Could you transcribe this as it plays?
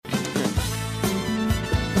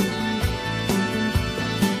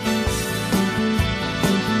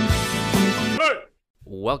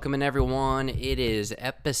Welcome in, everyone. It is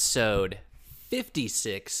episode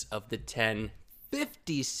 56 of the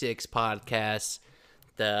 1056 podcast,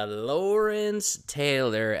 the Lawrence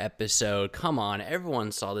Taylor episode. Come on,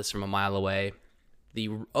 everyone saw this from a mile away. The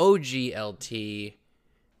OG LT.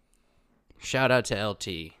 Shout out to LT.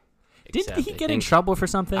 Didn't he get in trouble for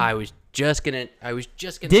something? I was just gonna.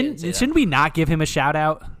 Shouldn't we not give him a shout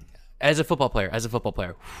out? As a football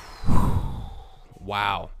player.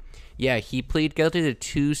 Wow. Yeah, he pleaded guilty to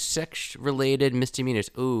 2 sex-related misdemeanors.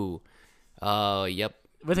 Ooh. Yep.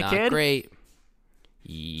 With a Not kid? great.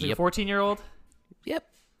 Like a 14-year-old? Yep.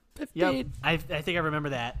 Yep. I think I remember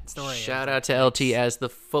that story. Shout out to LT as the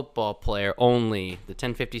football player only. The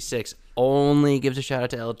 1056 only gives a shout out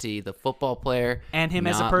to LT, the football player. And him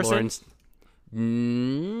as a not person? Lawrence.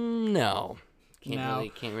 No.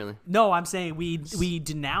 Can't really. No, I'm saying we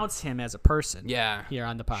denounce him as a person. Yeah. Here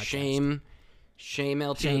on the podcast. Shame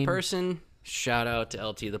LT the person. Shout out to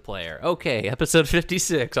LT the player. Okay, episode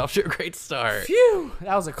 56. Off to a great start. Phew.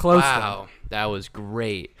 That was a close one. Wow, that was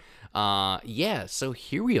great. Yeah, so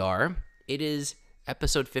here we are. It is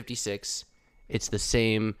episode 56. It's the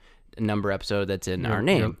same number episode that's in our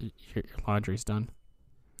name. Your laundry's done.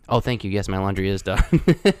 Oh, thank you. Yes, my laundry is done.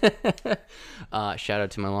 Shout out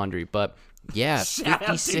to my laundry. But yeah, Shout 56.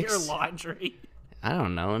 out to your laundry. I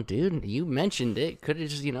don't know, dude. You mentioned it. Could have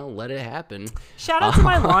just, let it happen. Shout out to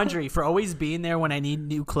my laundry for always being there when I need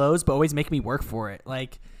new clothes, but always making me work for it.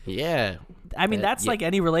 Like, yeah. I mean, that's like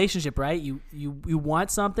any relationship, right? You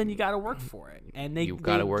want something, you got to work for it, and they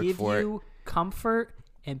give you comfort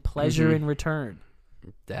and pleasure in return.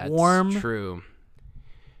 That's warm, true.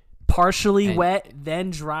 Partially wet,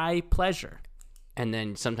 then dry pleasure. And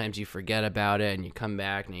then sometimes you forget about it, and you come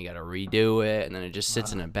back, and you got to redo it, and then it just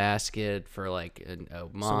sits in a basket for like a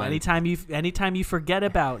month. So anytime you forget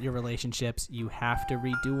about your relationships, you have to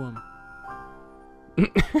redo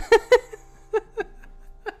them.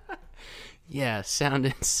 Yeah, sound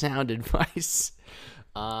advice.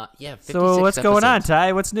 Yeah. 56 so what's going on,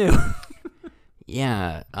 Ty? What's new?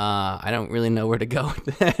 Yeah. I don't really know where to go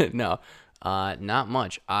with that. No. Not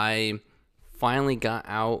much. I finally got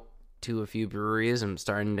out to a few breweries. I'm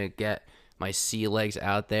starting to get my sea legs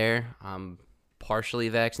out there. I'm partially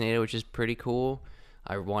vaccinated, which is pretty cool.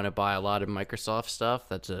 I want to buy a lot of Microsoft stuff.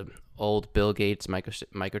 That's a old Bill Gates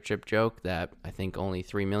microchip joke that I think only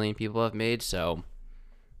 3 million people have made. So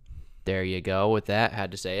there you go with that. Had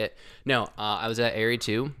to say it. No, I was at Area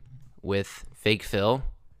 2 with Fake Phil,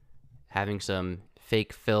 having some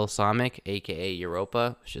Fake Phil Somic, a.k.a.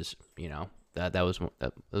 Europa, which is, that was one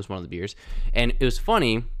of the beers. And it was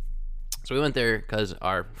funny. So we went there because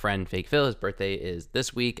our friend Fake Phil, his birthday is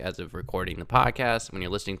this week as of recording the podcast when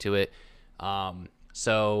you're listening to it.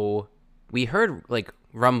 So we heard like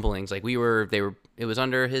rumblings, like it was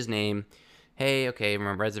under his name. Hey, okay,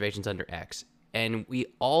 remember reservations under X. And we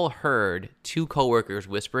all heard 2 coworkers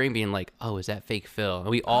whispering, being like, "Oh, is that Fake Phil?" And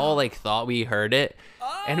we all like thought we heard it.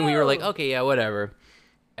 Oh. And we were like, "Okay, yeah, whatever."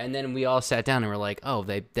 And then we all sat down and we're like, "Oh,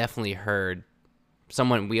 they definitely heard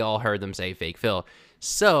someone." We all heard them say Fake Phil.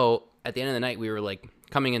 So at the end of the night, we were like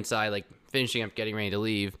coming inside, like finishing up, getting ready to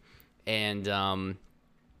leave, and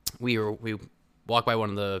we walked by one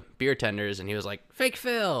of the beer tenders, and he was like, "Fake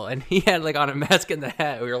Phil," and he had like on a mask and the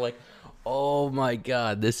hat. We were like, "Oh my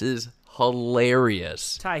god, this is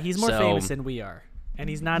hilarious." Ty, he's more famous than we are, and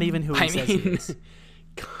he's not even who he says he is.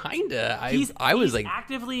 Kinda. He's like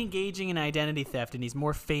actively engaging in identity theft, and he's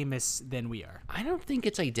more famous than we are. I don't think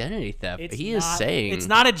it's identity theft. Is saying it's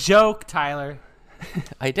not a joke, Tyler.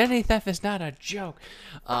 Identity theft is not a joke.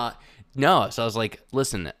 No, so I was like,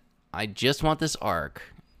 listen, I just want this arc.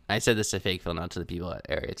 I said this to Fake Phil, not to the people at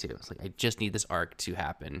Area 2. I was like, I just need this arc to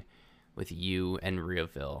happen with you and Real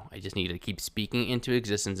Phil. I just need to keep speaking into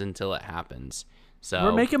existence until it happens. So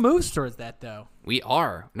we're making moves towards that, though. We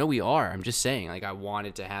are. No, we are. I'm just saying, like, I want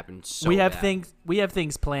it to happen so we have bad. We have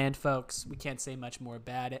things planned, folks. We can't say much more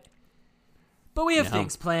about it. But we have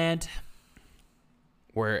things planned.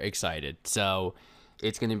 We're excited. So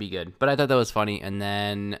it's going to be good. But I thought that was funny. And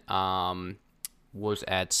then was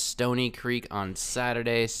at Stony Creek on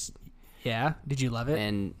Saturday. Yeah? Did you love it?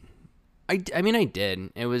 And I mean, I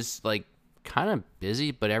did. It was like kind of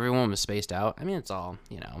busy, but everyone was spaced out. I mean, it's all,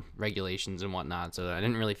 regulations and whatnot. So I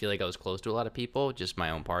didn't really feel like I was close to a lot of people, just my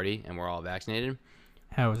own party, and we're all vaccinated.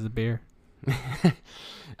 How was the beer?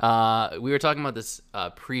 We were talking about this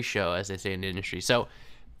pre-show, as they say in the industry. So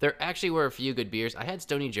there actually were a few good beers. I had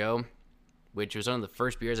Stony Joe, which was one of the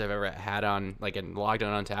first beers I've ever had on, like, and logged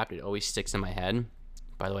on Untapped. It always sticks in my head.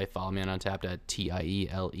 By the way, follow me on Untapped at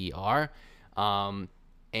TIELER.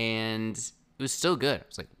 And it was still good. I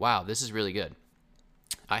was like, wow, this is really good.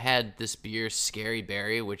 I had this beer, Scary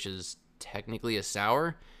Berry, which is technically a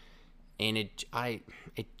sour, and it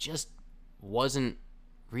just wasn't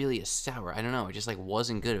really a sour. I don't know. It just like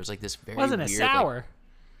wasn't good. It was like this very wasn't weird, a sour. Like,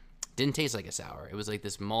 didn't taste like a sour. It was like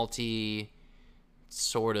this malty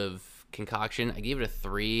sort of concoction. I gave it a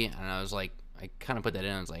 3, and I was like, I kind of put that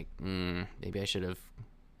in. I was like, maybe I should have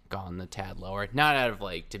gone the tad lower. Not out of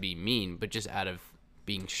like to be mean, but just out of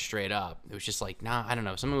being straight up. It was just like, nah, I don't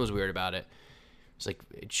know. Something was weird about it. It's like,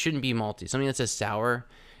 it shouldn't be malty. Something that says sour,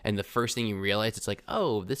 and the first thing you realize, it's like,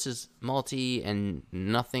 oh, this is malty and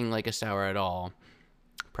nothing like a sour at all.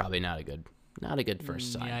 Probably not a good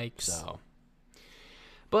first sign. Yikes. So,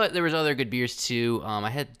 but there was other good beers too. I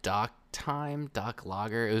had Doc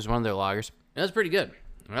Lager. It was one of their lagers. It was pretty good.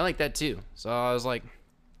 I like that too. So I was like,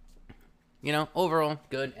 overall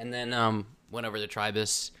good. And then went over to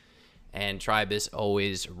Tribus, and Tribus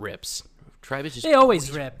always rips. Tribus just they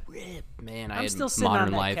always rip. Man, I'm still sitting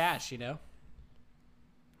on that cash,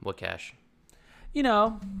 What cash?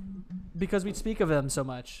 Because we speak of them so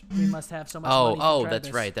much, we must have so much money. Oh,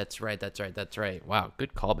 that's right. Wow,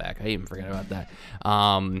 good callback. I even forgot about that.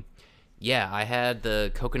 Yeah, I had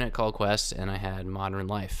the Coconut Call Quest, and I had Modern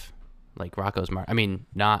Life, like Rocco's not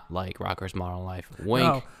like Rocco's Modern Life. Wink.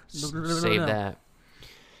 No.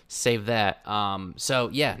 Save that. So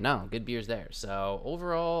yeah, no, good beers there. So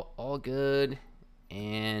overall, all good,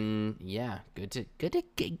 and yeah, good to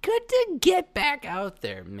get back out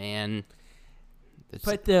there, man.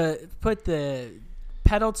 Put the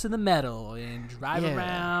pedal to the metal and drive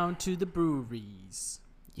around to the breweries.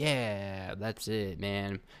 Yeah, that's it,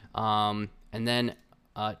 man. And then,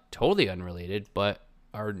 totally unrelated, but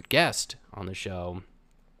our guest on the show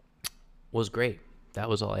was great. That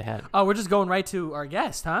was all I had. Oh, we're just going right to our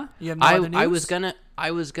guest, huh? You have no other news? I was gonna.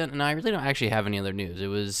 No, I really don't actually have any other news. It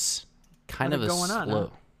was kind of a going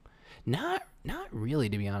slow. On, huh? Not really,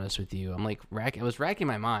 to be honest with you. I'm like I was racking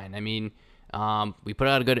my mind. I mean, we put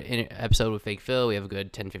out a good episode with Fake Phil. We have a good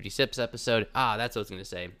 1050 Sips episode. That's what I was going to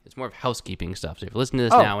say. It's more of housekeeping stuff. So if you're listening to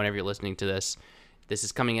this now, whenever you're listening to this, this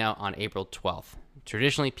is coming out on April 12th.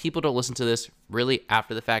 Traditionally, people don't listen to this really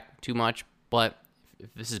after the fact too much, but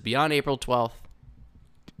if this is beyond April 12th,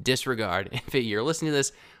 disregard. If you're listening to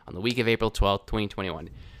this on the week of April 12th, 2021,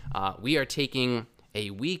 we are taking a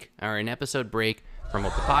week or an episode break from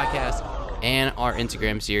both the podcast and our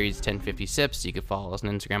Instagram series, 1050 Sips. You can follow us on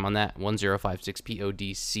Instagram on that,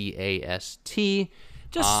 1056PODCAST.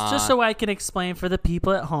 Just so I can explain for the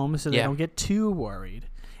people at home so they don't get too worried,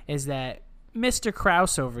 is that Mr.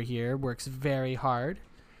 Kraus over here works very hard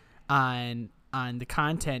on the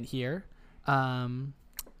content here.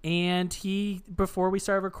 And he, before we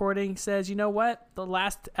started recording, says, you know what? The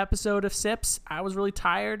last episode of Sips, I was really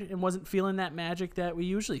tired and wasn't feeling that magic that we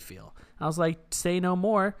usually feel. I was like, say no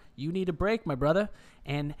more. You need a break, my brother.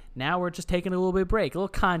 And now we're just taking a little bit of break, a little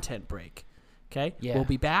content break. Okay? Yeah. We'll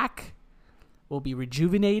be back. We'll be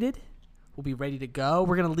rejuvenated. We'll be ready to go.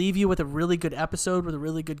 We're going to leave you with a really good episode with a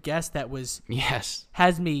really good guest that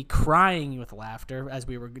has me crying with laughter as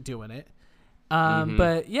we were doing it.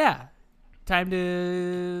 But yeah. Time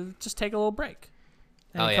to just take a little break.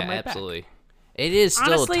 Absolutely. It is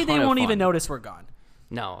still honestly, they won't even notice we're gone.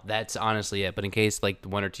 No, that's honestly it. But in case like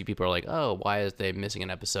one or two people are like, oh, why is they missing an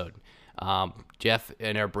episode? Jeff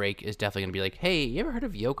in our break is definitely going to be like, hey, you ever heard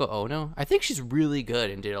of Yoko Ono? I think she's really good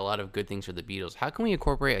and did a lot of good things for the Beatles. How can we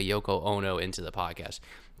incorporate a Yoko Ono into the podcast?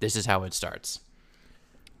 This is how it starts.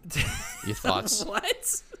 Your thoughts?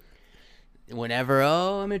 What? Whenever,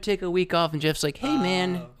 I'm going to take a week off, and Jeff's like, hey,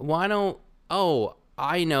 man, why don't... Oh,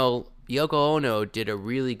 I know Yoko Ono did a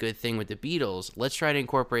really good thing with the Beatles. Let's try to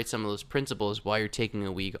incorporate some of those principles while you're taking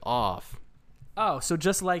a week off. Oh, so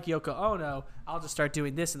just like Yoko Ono, I'll just start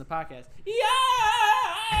doing this in the podcast. Yeah!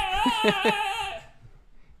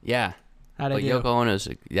 Yeah. How'd I do? Yoko Ono's,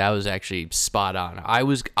 that was actually spot on. I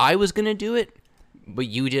was going to do it, but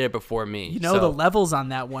you did it before me. You know, the levels on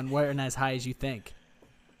that one weren't as high as you think.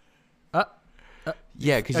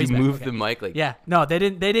 Yeah, because you moved the mic like. Yeah, no, they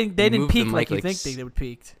didn't peak like you think they would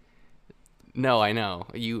peaked. No, I know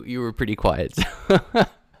you were pretty quiet.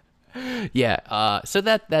 Yeah, so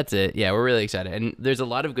that's it. Yeah, we're really excited, and there's a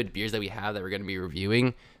lot of good beers that we have that we're going to be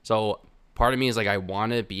reviewing. So part of me is like, I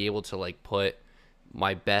want to be able to like put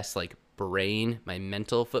my best like brain, my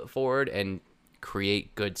mental foot forward, and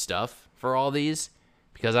create good stuff for all these,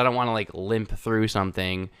 because I don't want to like limp through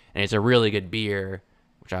something and it's a really good beer,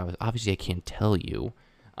 which I can't tell you.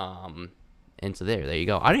 And so there you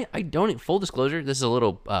go. I don't, full disclosure, this is a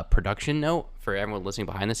little production note for everyone listening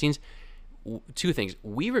behind the scenes. Two things.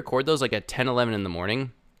 We record those like at 10, 11 in the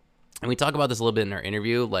morning, and we talk about this a little bit in our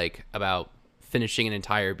interview, like about finishing an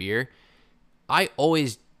entire beer. I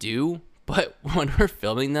always do, but when we're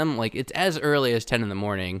filming them, like it's as early as 10 in the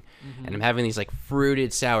morning, and I'm having these like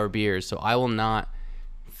fruited sour beers, so I will not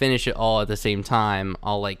finish it all at the same time.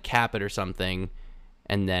 I'll like cap it or something,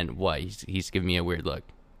 and then what? He's giving me a weird look.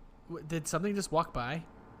 Did something just walk by?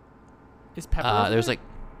 Is Pepper? There's like.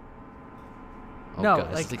 Oh no,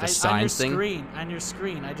 God, like a signs on thing. On your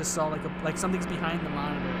screen, I just saw like something's behind the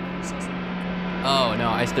monitor. And I just saw something. Oh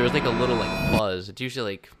no, there was like a little like buzz. It's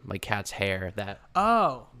usually like my cat's hair. That.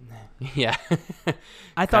 Oh. Yeah.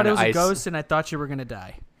 I thought it was a ghost, and I thought you were gonna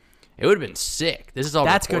die. It would have been sick. This is all.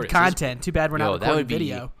 That's recorded. good content. Too bad we're not recording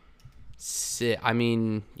video. Sick. I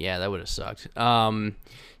mean, yeah, that would have sucked.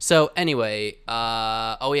 So anyway,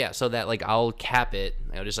 oh yeah, so that like I'll cap it.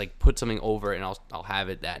 I'll just like put something over it, and I'll have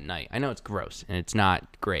it that night. I know it's gross and it's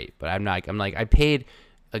not great, but I'm like I paid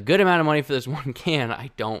a good amount of money for this one can. I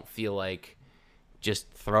don't feel like just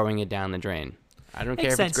throwing it down the drain. I don't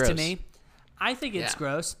care if it's gross. Makes sense to me. I think it's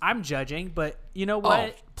gross. I'm judging, but you know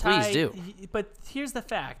what? Please do. But here's the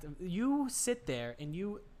fact: you sit there and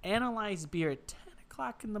you analyze beer at 10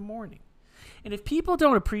 o'clock in the morning, and if people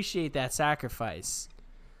don't appreciate that sacrifice,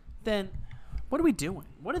 then what are we doing?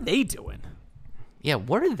 What are they doing? Yeah,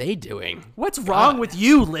 what are they doing? What's wrong with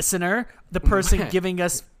you, listener? The person giving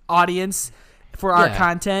us audience for our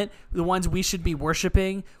content, the ones we should be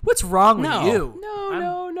worshiping. What's wrong with you? No.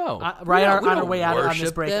 Right on our way out on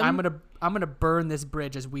this break, I'm gonna burn this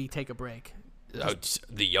bridge as we take a break.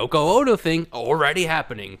 The Yoko Ono thing already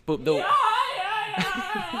happening. But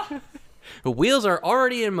the wheels are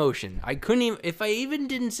already in motion. I couldn't even, if I even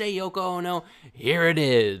didn't say Yoko Ono, here it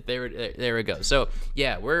is. There it goes. So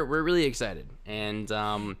yeah, we're really excited. And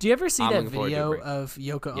do you ever see that video of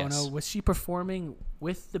Yoko Ono? Was she performing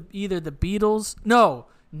with either the Beatles?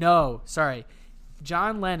 No, sorry.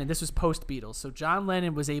 John Lennon, this was post-Beatles, so John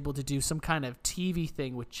Lennon was able to do some kind of TV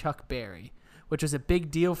thing with Chuck Berry, which was a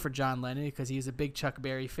big deal for John Lennon because he was a big Chuck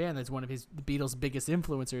Berry fan. That's one of the Beatles' biggest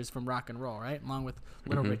influencers from rock and roll, right? Along with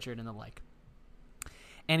Little Richard and the like.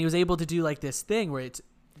 And he was able to do like this thing where it's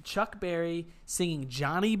Chuck Berry singing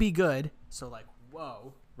Johnny Be Good, so like,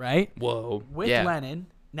 whoa, right? Whoa. With Lennon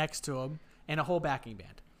next to him and a whole backing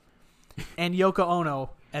band. And Yoko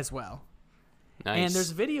Ono as well. Nice. And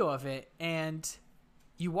there's video of it, and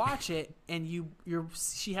you watch it, and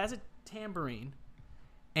she has a tambourine,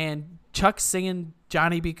 and Chuck's singing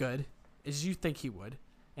Johnny Be Good, as you think he would,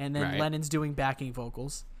 and then Lennon's doing backing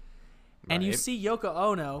vocals. And you see Yoko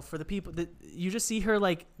Ono, for the people that you just see her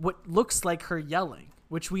like what looks like her yelling,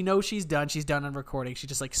 which we know she's done on recording. She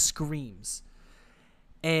just like screams.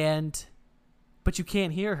 But you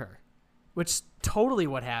can't hear her, which totally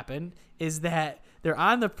what happened is that they're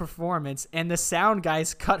on the performance and the sound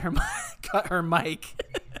guys cut her mic.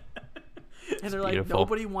 And they're like,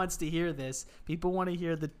 nobody wants to hear this. People want to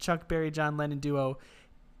hear the Chuck Berry, John Lennon duo.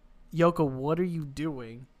 Yoko, what are you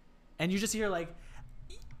doing? And you just hear like,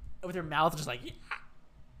 with her mouth just like,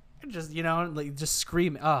 just, like just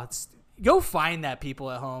scream. Oh, go find that,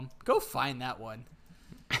 people at home. Go find that one.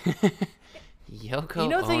 Yoko.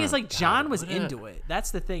 The thing is, like, John was into it.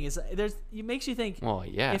 That's the thing is, it makes you think. Well,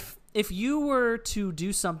 yeah. If you were to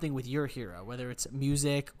do something with your hero, whether it's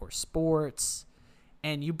music or sports,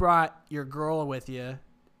 and you brought your girl with you,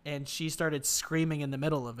 and she started screaming in the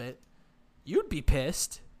middle of it, you'd be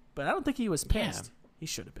pissed. But I don't think he was pissed. Yeah. He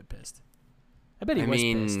should have been pissed. I bet he was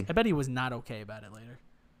pissed. I bet he was not okay about it later.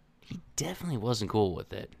 He definitely wasn't cool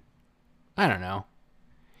with it. I don't know.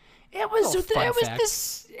 It was the 60s,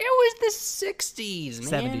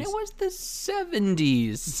 man. 70s. It was the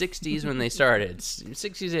 70s, 60s when they started.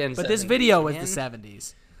 60s and 70s. But this video was the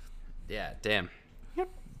 70s. Yeah, damn.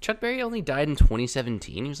 Chuck Berry only died in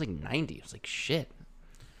 2017. He was like 90. It was like, shit.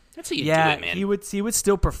 That's how you do it, man. He would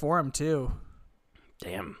still perform too.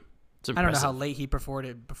 Damn. I don't know how late he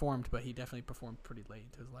performed, but he definitely performed pretty late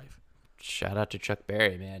into his life. Shout out to Chuck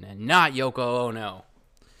Berry, man, and not Yoko Ono.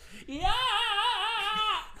 Yeah.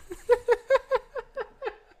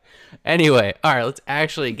 Anyway, all right, let's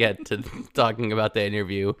actually get to talking about the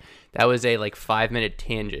interview. That was a 5-minute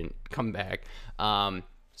tangent. Come back. So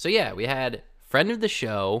yeah, we had friend of the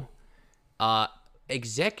show,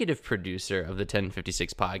 executive producer of the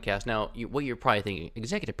 1056 podcast. Now, what you're probably thinking,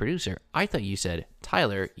 executive producer? I thought you said,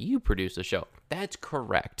 Tyler, you produce the show. That's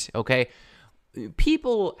correct, okay?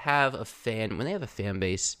 People have when they have a fan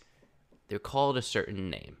base, they're called a certain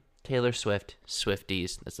name. Taylor Swift,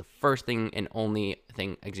 Swifties. That's the first thing and only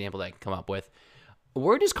example that I can come up with.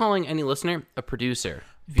 We're just calling any listener a producer.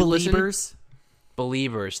 Believers.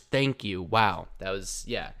 Believers. Thank you. Wow. That was,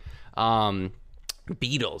 yeah.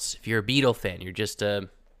 Beatles. If you're a Beatle fan, you're just a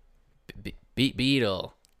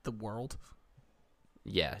Beatle. The world.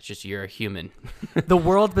 Yeah, it's just you're a human. The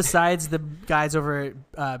world besides the guys over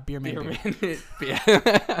at Beerman.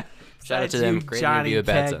 Yeah. Shout out to them. you, Great Johnny interview with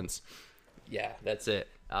Bad Keg. Sons. Yeah, that's it.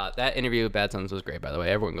 That interview with Bad Sons was great, by the way.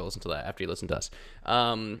 Everyone go listen to that after you listen to us.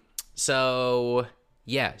 So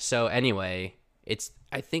anyway,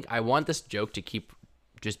 I think I want this joke to keep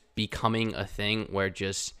just becoming a thing where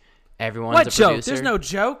just everyone's What a joke? producer. There's no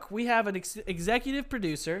joke. We have an executive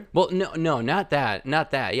producer. Well, no, not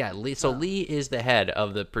that. Yeah, Lee, so Lee is the head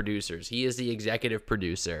of the producers. He is the executive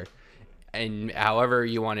producer, and however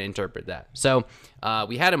you want to interpret that. So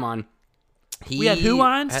we had him on. We had who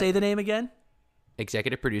on? Say the name again.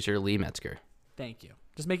 Executive producer Lee Metzger. Thank you.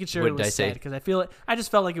 Just making sure What it did I was say? said because I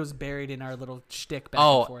just felt like it was buried in our little shtick back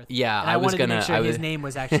and forth. Yeah, and I wanted to make sure his name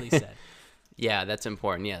was actually said. Yeah, that's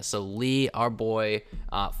important. Yeah, so Lee, our boy,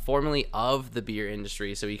 formerly of the beer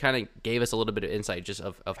industry, so he kind of gave us a little bit of insight just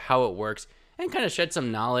of how it works and kind of shed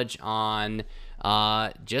some knowledge on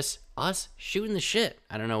just us shooting the shit.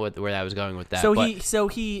 I don't know where I was going with that. So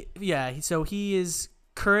he is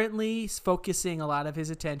currently focusing a lot of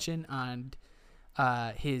his attention on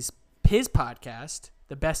his podcast,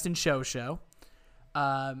 the Best in Show,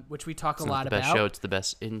 which we talk a lot about. about. It's the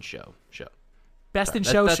Best in Show. Best in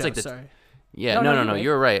Show. Like sorry. Yeah, no,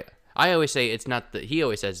 you're right. I always say it's not he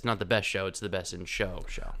always says it's not the best show, it's the Best in Show.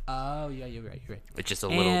 Oh, yeah, you're right. It's just a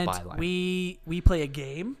little byline. We play a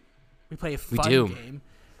game. We play a fun game.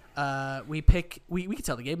 We can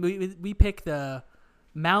tell the game. We pick the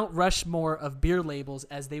Mount Rushmore of beer labels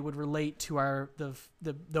as they would relate to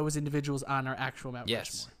those individuals on our actual Mount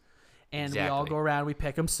Rushmore. And we all go around, we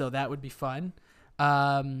pick them, so that would be fun.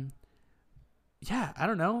 Yeah, I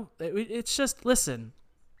don't know. It's just, listen,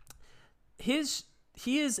 he is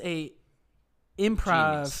a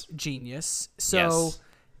improv genius. So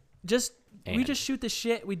we just shoot the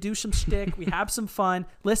shit, we do some shtick, we have some fun.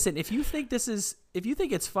 Listen, if you think it's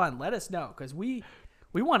fun, let us know because we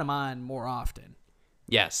want him on more often.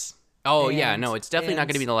 Yes. Oh, yeah. No, it's definitely not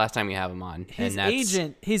going to be the last time we have him on. His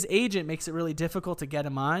agent makes it really difficult to get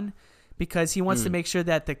him on because he wants to make sure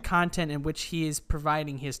that the content in which he is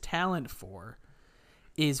providing his talent for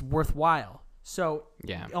is worthwhile. So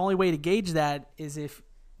the only way to gauge that is if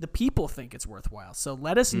the people think it's worthwhile. So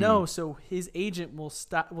let us know so his agent will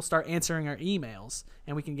start answering our emails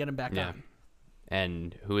and we can get him back on.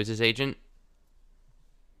 And who is his agent?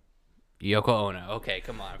 Yoko Ono. Okay,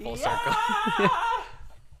 come on. Full circle.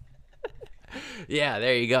 Yeah,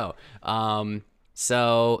 there you go.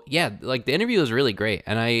 So yeah, like the interview was really great,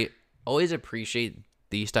 and I always appreciate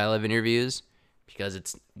these style of interviews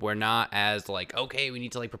because we're not as like, okay, we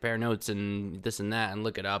need to like prepare notes and this and that and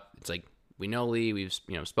look it up. It's like we know Lee, we've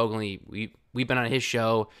spoken Lee, we've been on his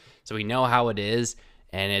show, so we know how it is,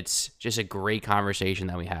 and it's just a great conversation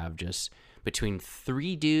that we have just between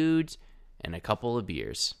three dudes and a couple of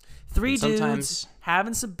beers. Three dudes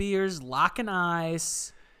having some beers, locking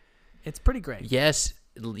eyes. It's pretty great. Yes,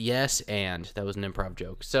 and that was an improv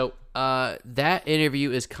joke. So that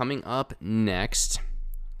interview is coming up next.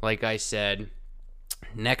 Like I said,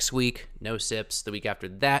 next week, no sips. The week after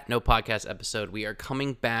that, no podcast episode. We are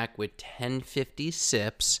coming back with 1050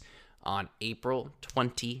 sips on April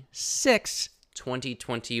 26,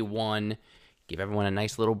 2021. Give everyone a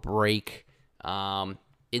nice little break.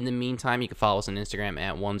 In the meantime, you can follow us on Instagram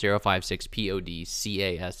at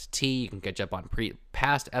 1056PODCAST. You can catch up on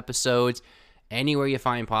past episodes anywhere you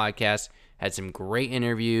find podcasts. Had some great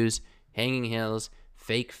interviews. Hanging Hills,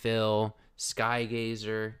 Fake Phil,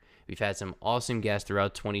 Skygazer. We've had some awesome guests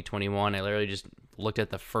throughout 2021. I literally just looked at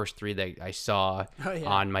the first three that I saw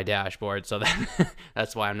on my dashboard, so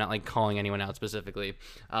that's why I'm not like calling anyone out specifically.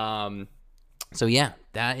 So yeah,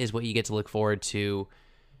 that is what you get to look forward to.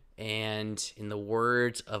 And in the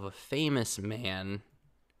words of a famous man,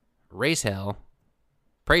 raise hell,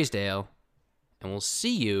 praise Dale, and we'll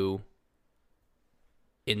see you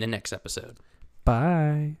in the next episode.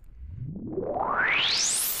 Bye.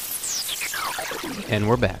 And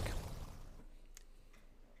we're back.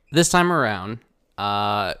 This time around,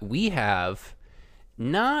 we have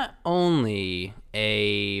not only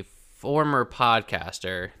a former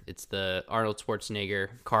podcaster, it's the Arnold Schwarzenegger,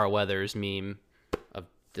 Carl Weathers meme of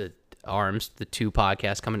the arms, the two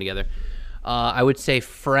podcasts coming together. I would say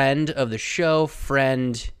friend of the show,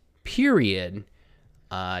 friend, period.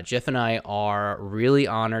 Jeff and I are really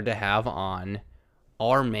honored to have on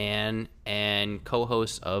our man and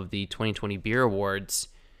co-host of the 2020 Beer Awards.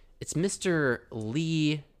 It's Mr.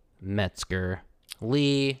 Lee Metzger.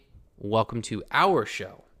 Lee, welcome to our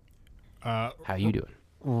show. How you doing?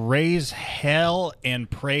 Raise hell and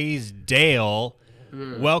praise Dale.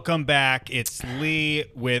 Welcome back. It's Lee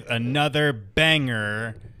with another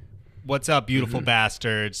banger. What's up, beautiful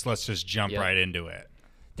bastards? Let's just jump right into it.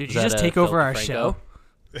 Did you just take over our show?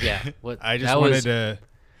 Yeah. What? I just wanted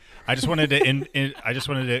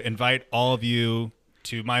to invite all of you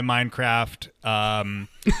to my Minecraft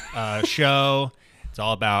show. It's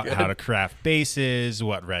all about how to craft bases,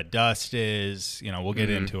 what red dust is. We'll get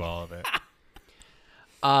into all of it.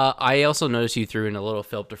 I also noticed you threw in a little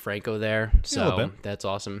Philip DeFranco there, so that's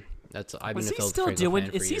awesome. I've been a Philip DeFranco fan for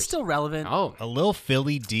years. Is he still relevant? Oh, a little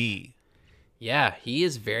Philly D. Yeah, he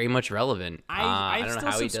is very much relevant. I don't know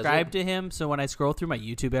still how he does subscribe it. to him, so when I scroll through my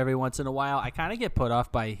YouTube every once in a while, I kind of get put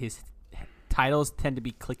off by his titles tend to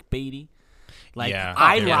be clickbaity. Like,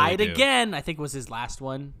 I lied again, I think was his last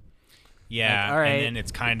one. Yeah, like, all right. And then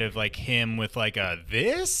it's kind of like him with like a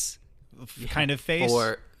this kind of face.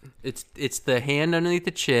 Or it's the hand underneath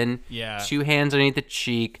the chin, 2 hands underneath the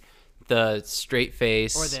cheek, the straight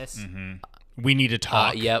face. Or this. We need to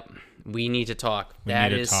talk. Yep. We need to talk.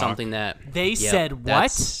 That is something that... They said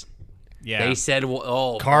what? Yeah. They said...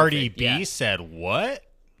 Oh, Cardi perfect. B said what?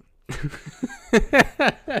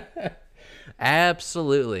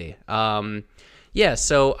 Absolutely. Yeah,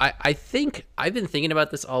 so I think I've been thinking about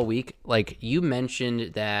this all week. Like, you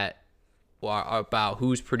mentioned that about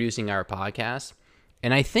who's producing our podcast,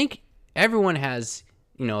 and I think everyone has,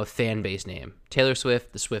 a fan base name. Taylor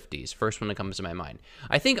Swift, the Swifties, first one that comes to my mind.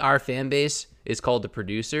 I think our fan base is called the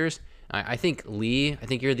producers. I think, Lee,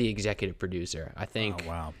 you're the executive producer. I think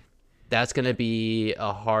that's going to be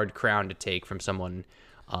a hard crown to take from someone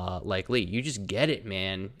like Lee. You just get it,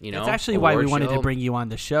 man. That's actually why we wanted to bring you on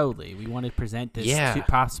the show, Lee. We wanted to present this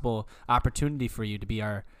possible opportunity for you to be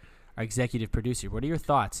our executive producer. What are your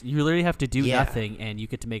thoughts? You literally have to do nothing, and you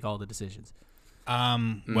get to make all the decisions.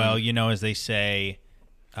 Well, as they say,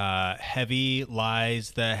 heavy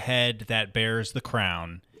lies the head that bears the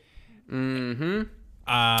crown. Mm-hmm.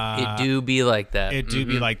 It do be like that. It do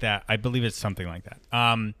be like that. I believe it's something like that.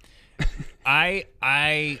 I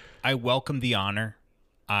welcome the honor.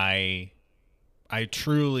 I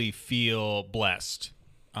truly feel blessed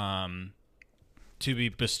to be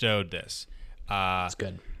bestowed this. That's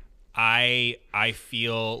good. I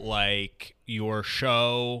feel like your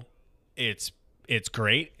show, it's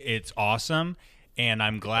great. It's awesome. And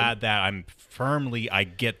I'm glad that I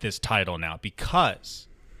get this title now, because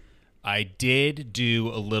I did do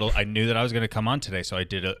a little, I knew that I was going to come on today. So I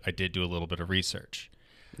did do a little bit of research.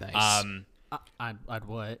 Nice. I'd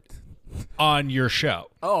what? On your show.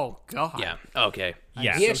 Oh God. Yeah. Okay.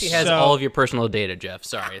 Yeah. He actually has all of your personal data, Jeff.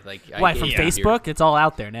 Sorry. Like, why, from Facebook? It's all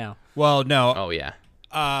out there now. Well, no. Oh yeah.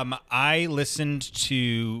 I listened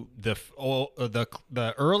to the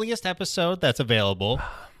earliest episode that's available,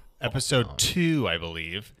 episode 2, I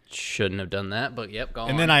believe. Shouldn't have done that, but yep, go on.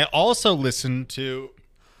 And then I also listened to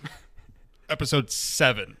episode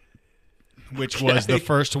 7, which was the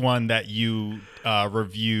first one that you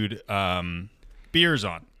reviewed beers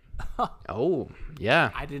on. Oh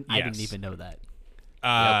yeah. I didn't even know that.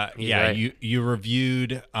 Right. You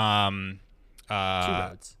reviewed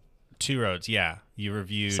Two Roads. Yeah, you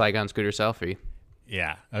reviewed Saigon Scooter Selfie.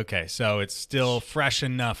 Yeah. Okay. So it's still fresh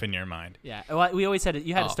enough in your mind. Yeah. Well, we always said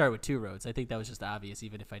you had to start with 2 Roads. I think that was just obvious,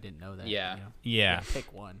 even if I didn't know that. Yeah. Yeah.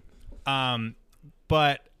 Pick one.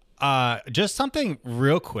 But just something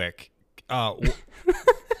real quick. Why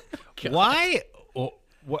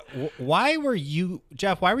were you,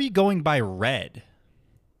 Jeff? Why were you going by Red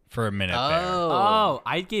for a minute there? Oh,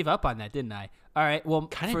 I gave up on that, didn't I? All right. Well,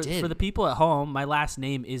 for the people at home, my last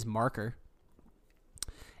name is Marker.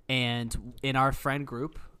 And in our friend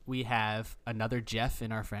group, we have another Jeff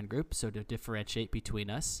in our friend group. So to differentiate between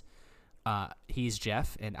us, he's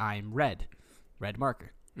Jeff and I'm Red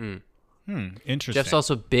Marker. Interesting. Jeff's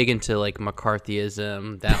also big into like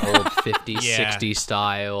McCarthyism, that old 50s, 60s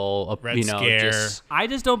style. Red Scare. I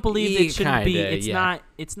just don't believe it shouldn't be.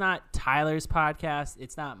 It's not Tyler's podcast.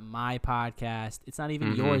 It's not my podcast. It's not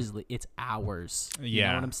even yours. It's ours. You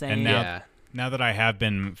know what I'm saying? And now that I have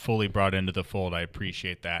been fully brought into the fold, I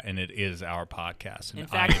appreciate that, and it is our podcast. In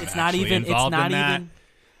fact, it's not even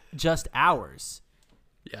just ours.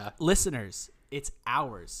 Yeah, listeners, it's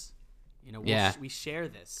ours. We share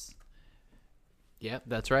this. Yeah,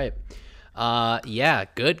 that's right.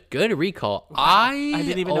 Good recall. Wow. I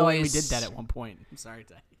didn't even know we did that at one point. I'm sorry,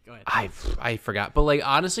 Ty. Go ahead. I forgot, but like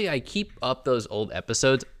honestly, I keep up those old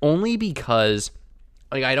episodes only because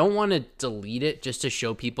like I don't want to delete it just to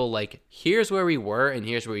show people like here's where we were and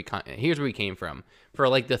here's where we came from. For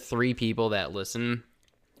like the 3 people that listen,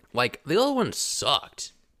 like the other one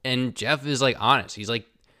sucked, and Jeff is like honest. He's like,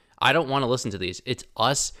 I don't want to listen to these. It's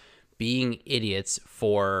us being idiots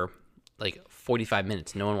for like 45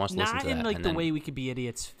 minutes. No one wants to listen Not to that. in like And the then, way we could be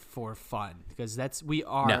idiots for fun, because we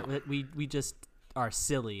just are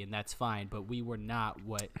silly, and that's fine. But we were not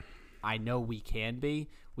what I know we can be.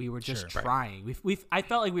 We were just Sure. trying. I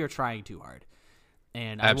felt like we were trying too hard,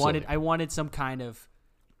 and Absolutely. I wanted some kind of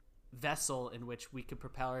vessel in which we could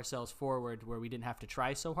propel ourselves forward, where we didn't have to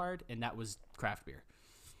try so hard, and that was craft beer.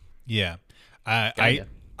 Yeah. Gotcha.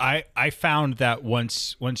 I found that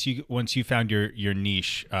once you found your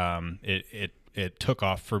niche, it took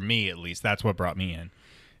off for me, at least. That's what brought me in.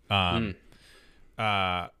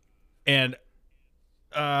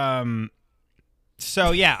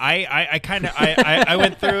 So yeah, I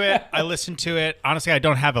went through it. I listened to it. Honestly, I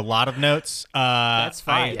don't have a lot of notes. That's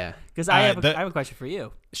fine. Yeah. Because I have a question for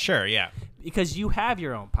you. Sure, yeah. Because you have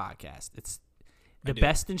your own podcast. It's the do.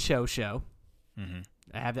 Best in Show Show. Mm-hmm.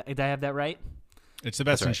 Did I have that right? It's the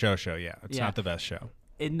best in right. show. Yeah, it's Yeah. not the best show.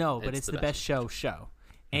 No, but it's the best show.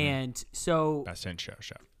 And so Best in show.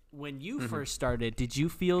 when you first started, did you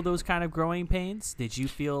feel those kind of growing pains? Did you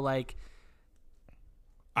feel like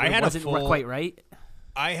it wasn't quite right?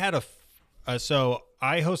 I had so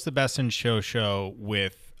I host the Best in Show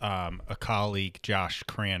with a colleague, Josh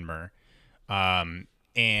Cranmer,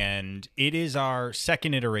 and it is our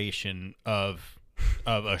second iteration of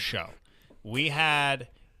a show. We had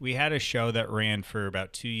a show that ran for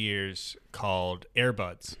about 2 years called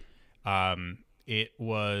Airbuds. It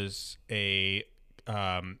was a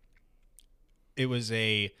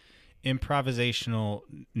improvisational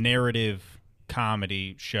narrative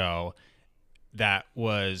comedy show that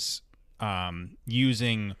was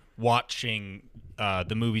watching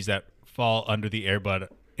the movies that fall under the Airbud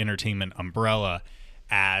Entertainment umbrella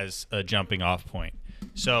as a jumping off point.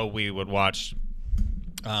 So we would watch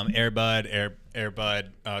Airbud,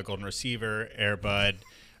 Golden Receiver, Airbud,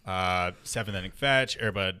 Seventh Inning Fetch,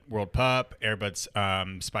 Airbud World Pup,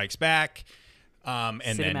 Airbud Spikes Back, and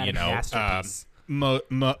Cinematic masterpiece.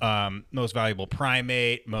 Most Valuable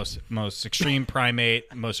Primate, most Extreme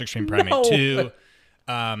Primate, Most Extreme Primate 2,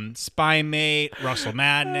 Spy Mate, Russell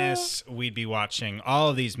Madness. We'd be watching all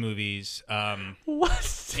of these movies.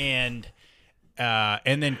 What? And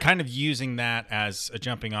then kind of using that as a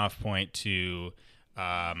jumping off point to,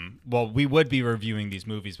 we would be reviewing these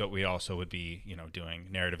movies, but we also would be, doing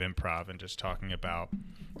narrative improv and just talking about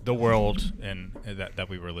the world and that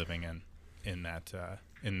we were living in that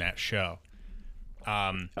show.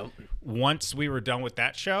 Once we were done with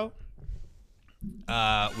that show,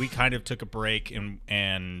 we kind of took a break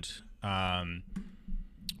and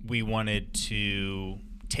we wanted to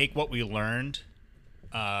take what we learned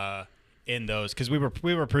in those, because we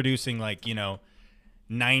were producing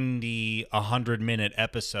 90 100-minute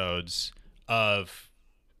episodes of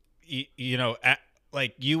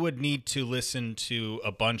you would need to listen to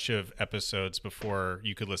a bunch of episodes before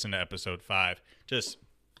you could listen to episode 5, just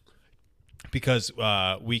because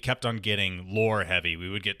we kept on getting lore heavy. We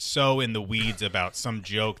would get so in the weeds about some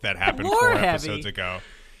joke that happened 4 episodes ago.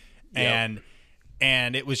 And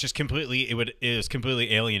it was just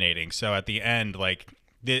completely alienating. So at the end,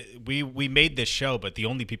 we made this show, but the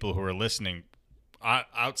only people who were listening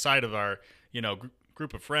outside of our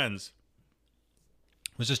group of friends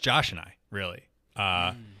was just Josh and I, really.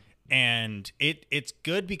 And it's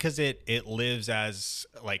good because it lives as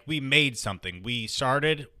we made something. We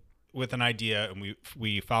started with an idea and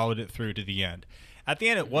we followed it through to the end. At the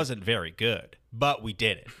end, it wasn't very good, but we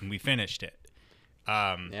did it and we finished it.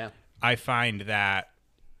 I find that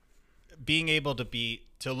being able to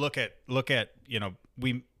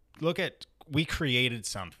we created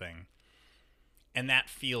something, and that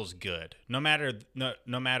feels good. No matter the the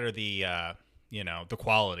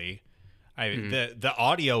quality. The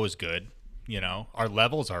audio is good. Our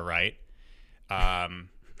levels are right.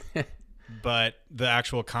 But the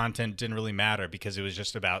actual content didn't really matter because it was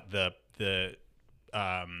just about the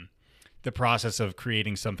process of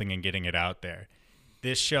creating something and getting it out there.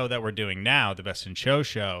 This show that we're doing now, the Best in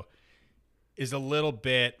Show, is a little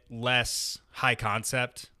bit less high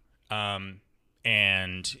concept. And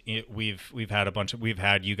we've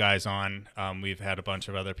had you guys on. We've had a bunch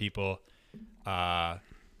of other people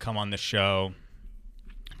come on the show.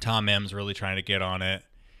 Tom M's really trying to get on it.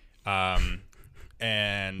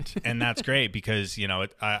 And that's great because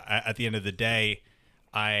at the end of the day,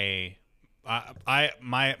 my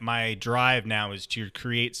drive now is to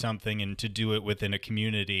create something and to do it within a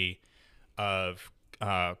community of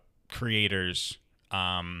creators.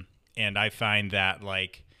 And I find that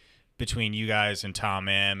between you guys and Tom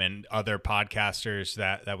M and other podcasters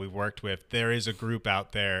that we've worked with, there is a group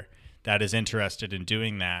out there that is interested in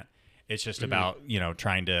doing that. It's just about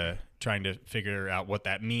trying to figure out what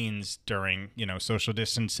that means during social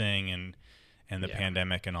distancing and the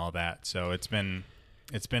pandemic and all that. So it's been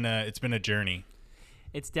a journey.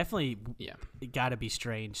 It's definitely got to be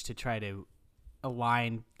strange to try to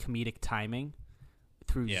align comedic timing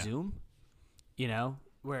through Zoom, you know,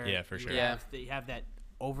 where for sure. you have that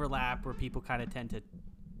overlap where people kind of tend to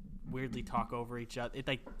weirdly talk over each other. It's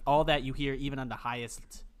like all that you hear even on the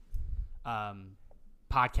highest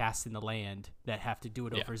podcasts in the land that have to do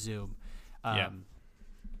it over Zoom.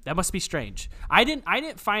 That must be strange. I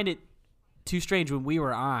didn't find it too strange when we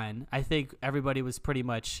were on. I think everybody was pretty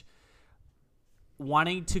much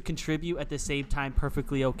wanting to contribute at the same time,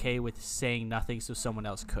 perfectly okay with saying nothing so someone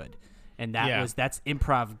else could. And that's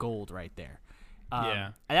improv gold right there.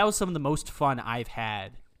 And that was some of the most fun I've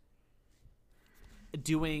had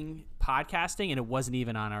doing podcasting, and it wasn't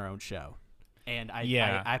even on our own show. And I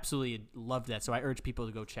absolutely loved that. So I urge people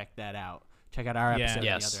to go check that out. Check out our episode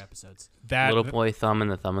and the other episodes. That Little Boy Thumb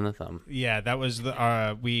and the Thumb and the Thumb. Yeah, that was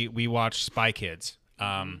the we watched Spy Kids.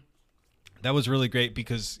 That was really great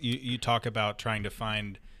because you talk about trying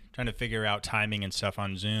to figure out timing and stuff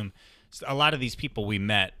on Zoom. So a lot of these people we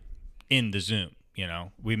met in the Zoom, you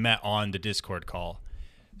know, we met on the Discord call.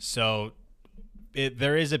 So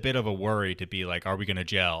there is a bit of a worry to be like, are we going to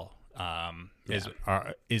gel?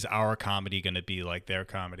 Is our comedy going to be like their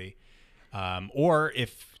comedy? Or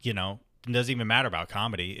if, you know, it doesn't even matter about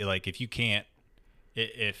comedy. Like if you can't,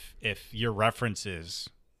 if your references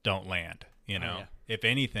don't land, you know, if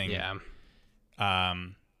anything,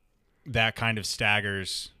 that kind of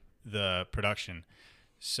staggers the production.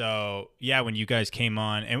 So when you guys came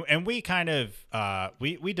on and we kind of,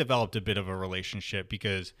 we developed a bit of a relationship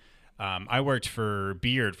because, I worked for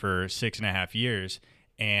Beard for 6.5 years,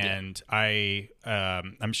 and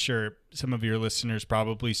I'm sure some of your listeners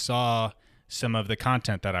probably saw some of the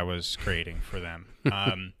content that I was creating for them.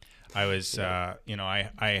 I was, you know,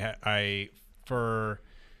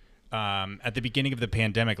 at the beginning of the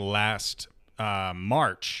pandemic last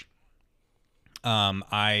March,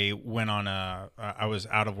 I went on I was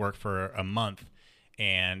out of work for a month,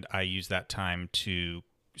 and I used that time to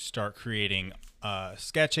start creating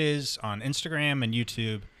sketches on Instagram and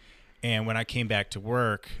YouTube. And when I came back to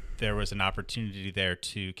work, there was an opportunity there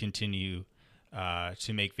to continue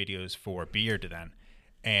to make videos for Beard then.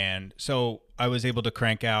 And so I was able to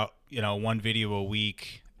crank out, you know, one video a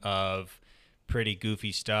week of pretty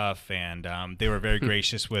goofy stuff, and they were very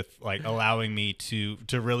gracious with like allowing me to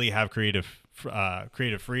really have creative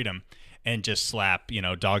freedom and just slap, you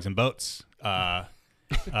know, dogs and boats on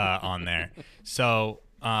there. So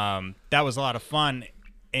that was a lot of fun,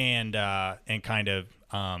 and kind of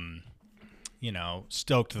you know,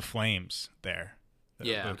 stoked the flames there.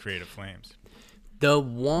 The creative flames. The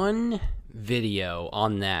one video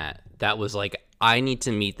on that was like, I need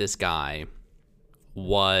to meet this guy,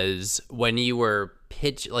 was when you were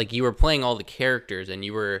you were playing all the characters and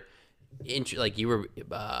you were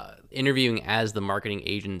interviewing as the marketing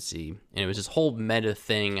agency, and it was this whole meta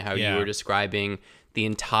thing how you were describing the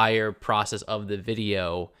entire process of the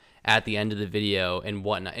video at the end of the video and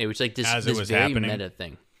whatnot. It was like this very happening. Meta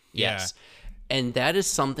thing. Yes. And that is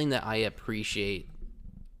something that I appreciate,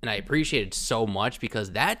 and I appreciate it so much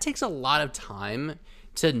because that takes a lot of time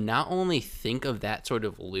to not only think of that sort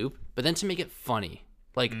of loop, but then to make it funny.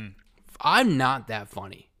 Like, I'm not that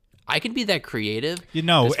funny. I can be that creative. You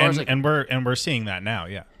know, and we're seeing that now,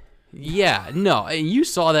 Yeah, no, and you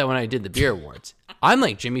saw that when I did the Beer Awards. I'm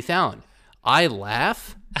like Jimmy Fallon. I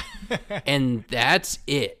laugh, and that's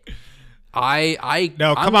it.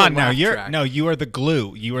 No, come on now. You are the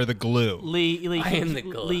glue. You are the glue. Lee, I am the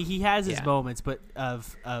glue. Lee, he has his moments, but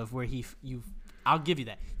of where I'll give you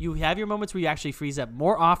that. You have your moments where you actually freeze up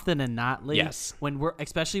more often than not, Lee. Yes.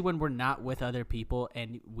 Especially when we're not with other people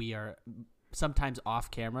and we are sometimes off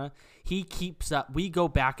camera. He keeps up. We go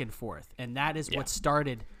back and forth, and that is what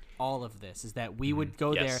started all of this. Is that we would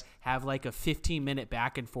go there, have like a 15-minute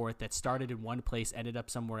back and forth that started in one place, ended up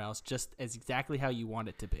somewhere else, just as exactly how you want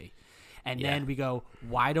it to be. And then we go,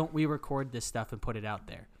 why don't we record this stuff and put it out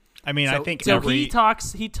there? I mean, I think he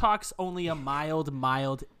talks only a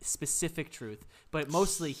mild specific truth, but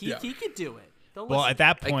mostly he could do it. Well, at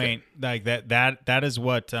that point, like that is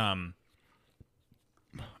what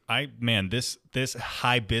this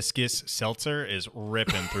hibiscus seltzer is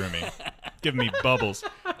ripping through me, giving me bubbles.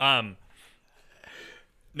 I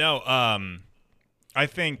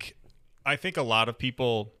think a lot of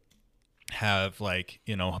people have, like,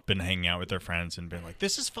 you know, been hanging out with their friends and been like,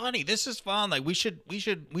 this is funny, this is fun, like we should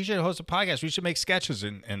host a podcast, we should make sketches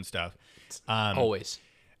and stuff. Always.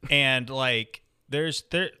 And like there's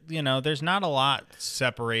not a lot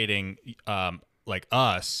separating like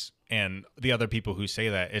us and the other people who say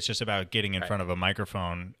that. It's just about getting in front of a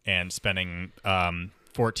microphone and spending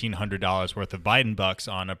 $1,400 worth of Biden bucks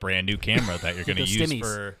on a brand new camera that you're going to use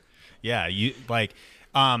for,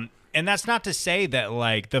 and that's not to say that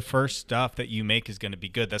like the first stuff that you make is going to be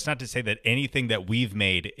good. That's not to say that anything that we've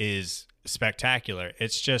made is spectacular.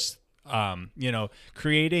 It's just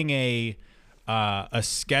creating a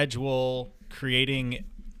schedule, creating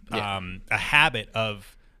a habit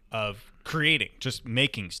of creating, just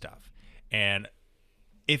making stuff. And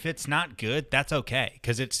if it's not good, that's okay,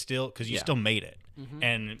 because you still made it,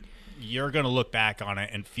 and you're gonna look back on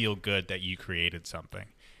it and feel good that you created something,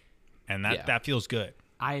 and that feels good.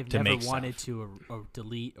 I have never wanted to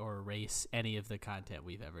delete or erase any of the content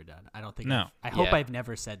we've ever done. I don't think. No. I hope I've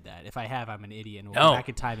never said that. If I have, I'm an idiot. And we'll go back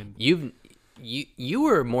in time and you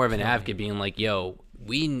were more of an advocate, being like, "Yo,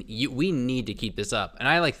 we need to keep this up." And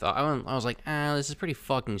I was like, this is pretty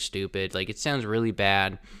fucking stupid. Like, it sounds really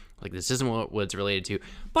bad. Like, this isn't what it's related to.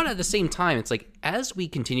 But at the same time, it's like, as we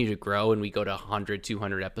continue to grow and we go to 100,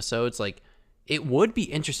 200 episodes, like, it would be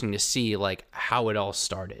interesting to see, like, how it all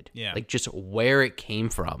started. Yeah. Like, just where it came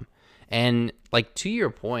from. And, like, to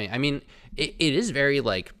your point, I mean, it is very,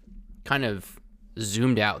 like, kind of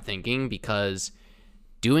zoomed out thinking, because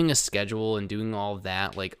doing a schedule and doing all of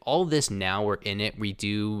that, like, all this now we're in it. We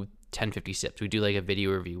do 1050 sips. We do like a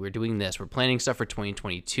video review. We're doing this. We're planning stuff for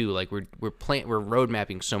 2022. Like, we're road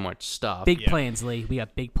mapping so much stuff. Big plans, Lee. We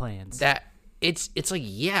got big plans. That it's like,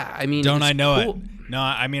 I mean, don't I know cool. it? No,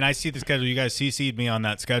 I mean, I see the schedule. You guys CC'd me on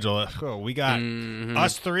that schedule. Oh, we got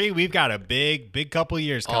us three. We've got a big couple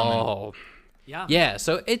years coming. Oh, yeah.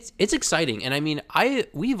 So it's exciting, and I mean,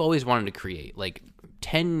 we've always wanted to create. Like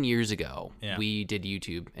 10 years ago, we did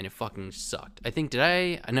YouTube, and it fucking sucked. I think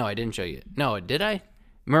No, I didn't show you. No, did I?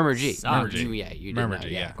 Murmur G. Murmur G. Yeah, you did. Murmur know.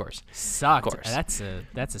 G, Yeah, of course. Sucked. Of course.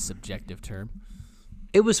 That's a subjective term.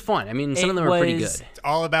 It was fun. I mean, some of them were pretty good. It's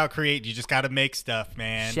all about create. You just got to make stuff,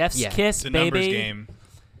 man. Chef's kiss, it's a baby. numbers game.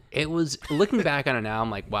 It was, looking back on it now,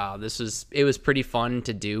 I'm like, wow, it was pretty fun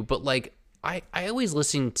to do. But like, I always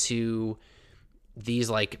listen to these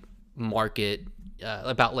like market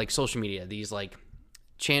about like social media, these like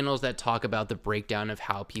channels that talk about the breakdown of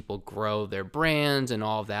how people grow their brands and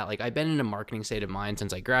all of that. Like, I've been in a marketing state of mind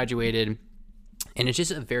since I graduated, and it's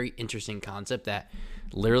just a very interesting concept that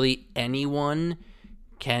literally anyone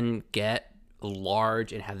can get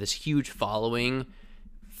large and have this huge following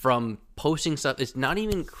from posting stuff. It's not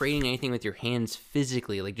even creating anything with your hands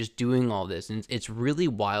physically, like just doing all this. And it's really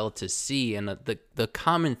wild to see. And the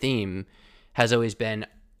common theme has always been,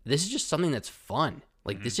 this is just something that's fun.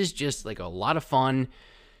 Like, this is just like a lot of fun,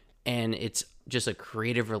 and it's just a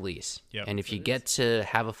creative release. Yep. And if you get to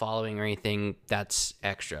have a following or anything, that's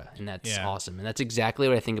extra, and that's awesome. And that's exactly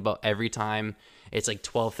what I think about every time it's like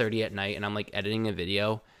 12:30 at night and I'm like editing a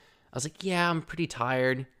video. I was like, I'm pretty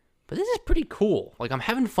tired, but this is pretty cool. Like, I'm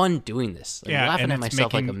having fun doing this. Like, I'm laughing at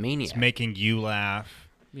myself like a maniac. It's making you laugh.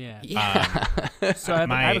 Yeah. So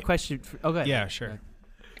I have a question. Okay. Yeah, sure.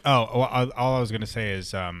 Oh, well, all I was gonna say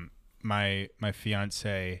is, my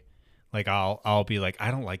fiance, like, I'll be like,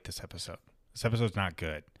 I don't like this episode. This episode's not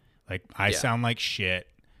good. Like, I sound like shit.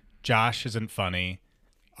 Josh isn't funny.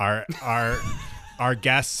 Our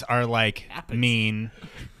guests are like mean.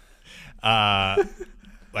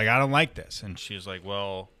 Like, I don't like this. And she's like,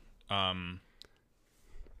 well, or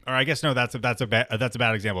I guess no, that's a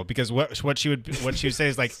bad example, because what she would say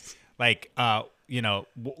is like why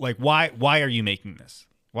are you making this?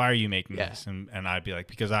 Why are you making this? And I'd be like,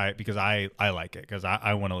 because I like it, because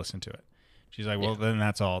I want to listen to it. She's like, well, then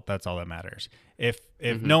that's all that matters. If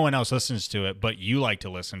no one else listens to it, but you like to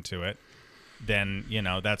listen to it, then,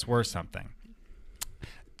 that's worth something.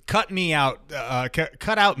 Cut me out.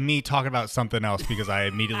 Cut out me talking about something else, because I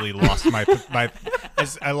immediately lost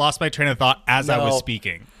I lost my train of thought as I was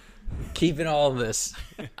speaking. Keeping all of this,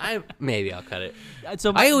 maybe I'll cut it.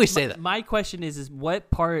 So I always say that. My question is what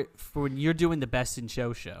part, for when you're doing the Best in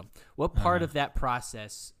Show, what part of that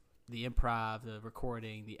process, the improv, the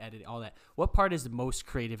recording, the editing, all that, what part is the most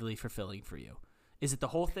creatively fulfilling for you? Is it the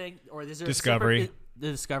whole thing, or is there discovery?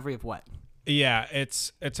 The discovery of what? Yeah,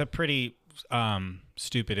 it's a pretty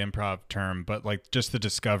stupid improv term, but like just the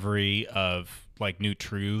discovery of like new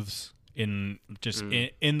truths in just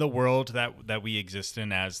in the world that we exist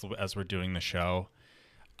in as we're doing the show.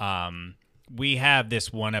 We have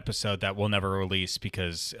this one episode that we'll never release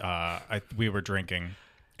because we were drinking,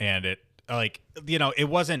 and it it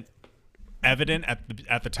wasn't evident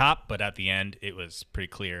at the top, but at the end it was pretty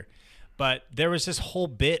clear. But there was this whole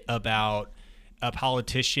bit about a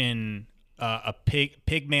politician, a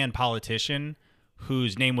pig man politician,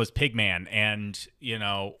 whose name was Pigman, and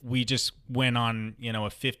we just went on a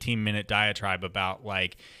 15-minute diatribe about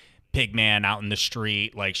like Pigman out in the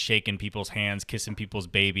street, like shaking people's hands, kissing people's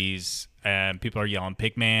babies, and people are yelling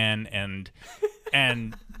Pigman, and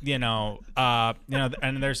and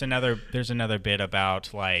there's another bit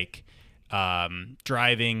about like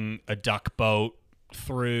driving a duck boat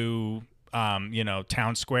through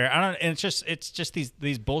town square. I don't. And it's just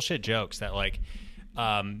these bullshit jokes that like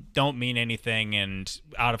don't mean anything, and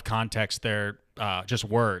out of context they're just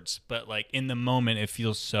words. But like in the moment, it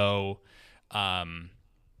feels so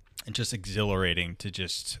just exhilarating to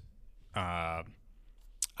just. I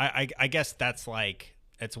guess that's like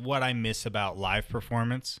it's what I miss about live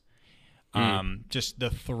performance. Just the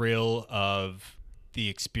thrill of the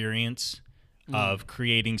experience of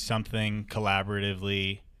creating something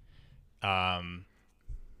collaboratively.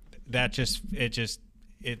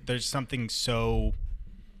 There's something so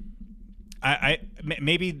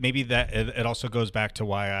maybe that it also goes back to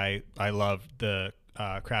why I love the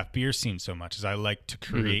craft beer scene so much, is I like to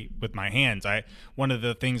create with my hands. One of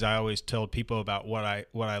the things I always tell people about what I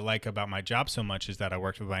like about my job so much is that I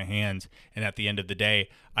work with my hands, and at the end of the day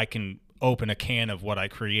I can open a can of what I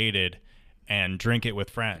created and drink it with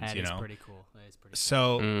friends. That is pretty cool. That is pretty cool.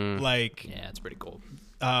 So like yeah, it's pretty cool.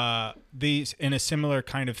 These in a similar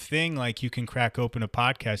kind of thing, like you can crack open a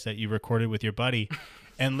podcast that you recorded with your buddy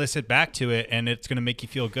and listen back to it, and it's going to make you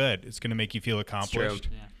feel good. It's going to make you feel accomplished.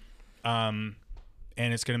 Yeah.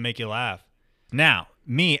 And it's going to make you laugh. Now,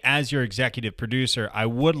 me as your executive producer, I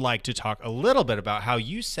would like to talk a little bit about how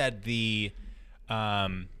you said the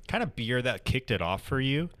kind of beer that kicked it off for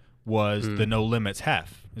you was the No Limits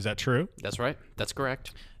Hef. Is that true? That's right. That's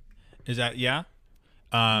correct. Is that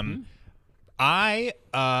I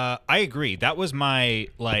agree. That was my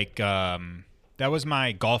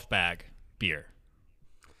golf bag beer.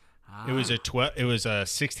 It was a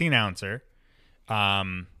 16 ouncer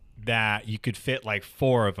that you could fit like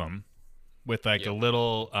 4 of them with like a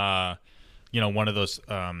little one of those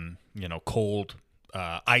cold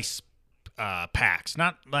ice packs.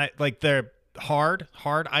 Not like they're hard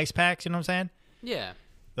ice packs, you know what I'm saying? Yeah.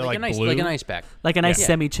 They're like an ice pack. Like a nice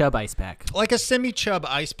semi-chub ice pack. Like a semi-chub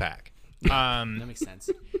ice pack. That makes sense.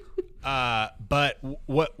 But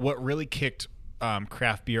what really kicked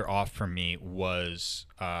craft beer off for me was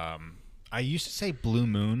I used to say Blue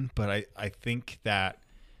Moon, but I think that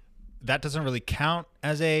doesn't really count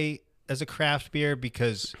as a craft beer,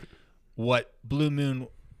 because what Blue Moon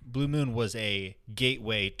was a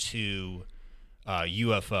gateway to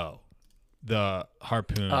UFO, the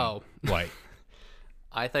Harpoon White.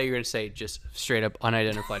 I thought you were going to say just straight up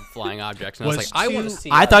unidentified flying objects. And I was like, I want to see.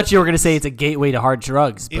 I thought you were going to say it's a gateway to hard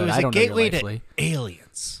drugs, but it was I don't a gateway know your life, to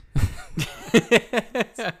aliens.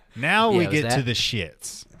 Now we get to the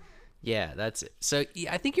shits. Yeah, that's it. So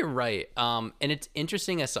I think you're right. And it's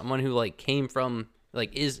interesting as someone who like came from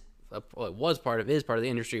like is part of the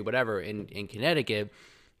industry, whatever, in Connecticut,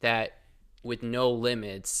 that with No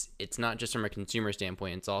Limits, it's not just from a consumer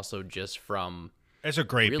standpoint. It's also just from it's a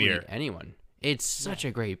great really beer. Anyone. It's such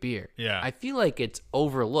a great beer. Yeah. I feel like it's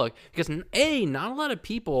overlooked because not a lot of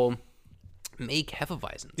people make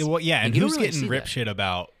Hefeweizens. Well, yeah, Like, and you don't who's really getting see rip that. shit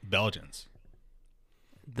about Belgians?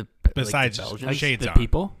 Besides the Belgians? Like Shades the on.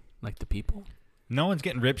 people? Like the people? No one's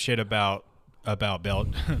getting rip shit about the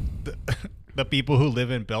people who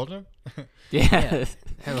live in Belgium. Yeah.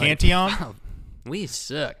 Cantillon. Wow, we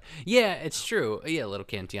suck. Yeah, it's true. Yeah, little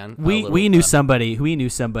Cantillon. We knew somebody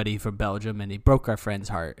from Belgium, and he broke our friend's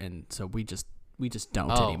heart, and so we just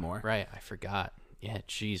don't anymore. Right, I forgot. Yeah,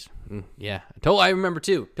 jeez. Yeah, I remember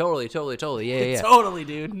too. Totally. Yeah. Totally,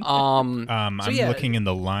 dude. I'm looking in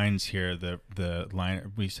the lines here. The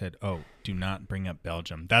line we said, "Oh, do not bring up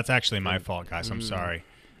Belgium." That's actually my fault, guys. I'm sorry.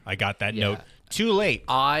 I got that note too late.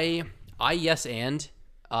 I yes and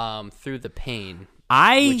through the pain.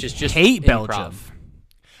 I which is just hate improv.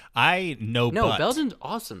 Belgium. No, but. Belgium's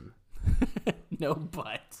awesome. No,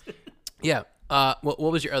 but. Yeah. What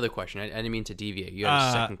was your other question? I didn't mean to deviate. You had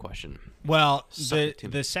a second question. Well,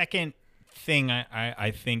 the second thing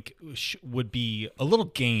I think would be a little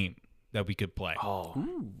game that we could play. Oh,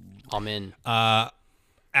 I'm in.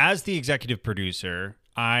 As the executive producer,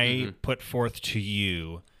 I put forth to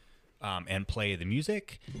you and play the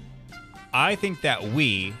music. I think that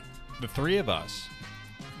we, the three of us,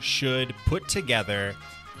 should put together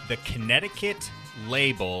the Connecticut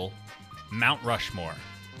label Mount Rushmore.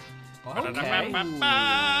 Okay.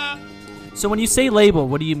 So when you say label,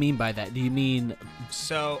 what do you mean by that? Do you mean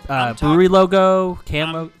brewery logo,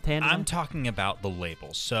 can I'm talking about the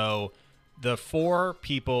label. So the 4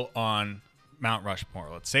 people on Mount Rushmore,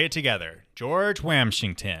 let's say it together. George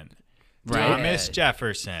Washington, Thomas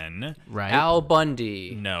Jefferson. Right. Al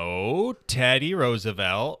Bundy. No, Teddy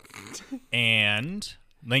Roosevelt and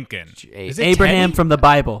Lincoln. Is it Abraham Teddy? from the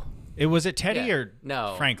Bible. Was it Teddy Yeah. or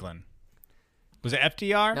No. Franklin? Was it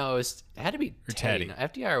FDR? No, it had to be Teddy. Teddy. No,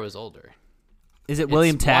 FDR was older. Is it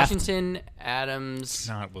William It's Taft? Washington, Adams,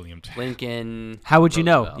 Not William Taft. Lincoln. How would you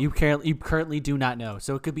know? Roosevelt. You currently do not know.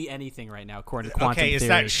 So it could be anything right now, according to quantum Okay, theory. is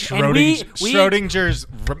that And Schrodinger's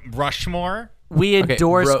Rushmore? we Okay,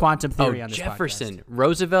 endorse quantum theory on this Jefferson, podcast.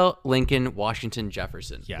 Roosevelt, Lincoln, Washington,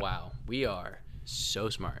 Jefferson. Yeah. Wow, we are so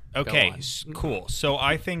smart. Go Okay, on. cool. So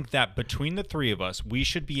I think that between the three of us, we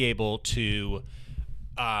should be able to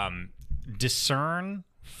discern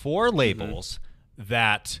 4 labels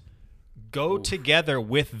that go together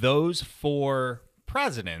with those 4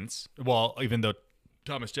 presidents. Well, even though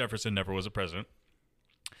Thomas Jefferson never was a president.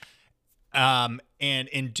 And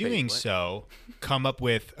in doing what? so, come up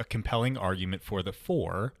with a compelling argument for the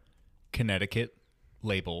 4 Connecticut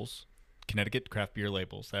labels, Connecticut craft beer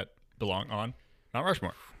labels that belong on Mount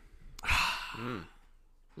Rushmore.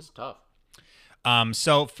 This is tough.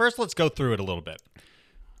 So first, let's go through it a little bit.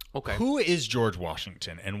 Okay. Who is George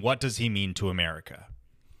Washington, and what does he mean to America?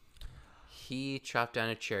 He chopped down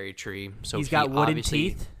a cherry tree, so He's he got wooden obviously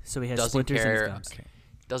teeth, so he has doesn't splinters in his care. gums.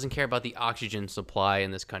 Doesn't care about the oxygen supply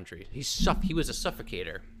in this country. He was a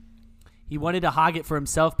suffocator. He wanted to hog it for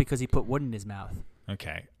himself because he put wood in his mouth.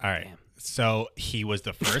 Okay, all right. Damn. So he was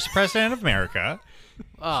the first president of America.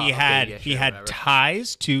 Oh, he okay, had yeah, he sure, had whatever.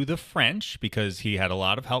 ties to the French because he had a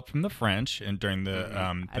lot of help from the French and during the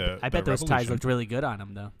I bet those ties Revolution. looked really good on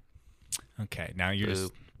him, though. Okay, now you're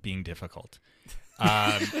just Boo. being difficult.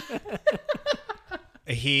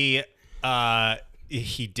 He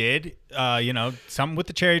did something with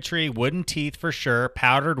the cherry tree, wooden teeth for sure,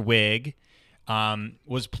 powdered wig.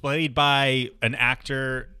 Was played by an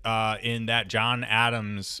actor in that John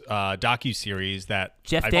Adams docuseries that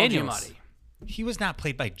Jeff Paul Daniels. Giamatti. he was not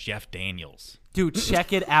played by Jeff Daniels. Dude,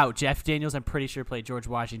 check it out. Jeff Daniels, I'm pretty sure, played George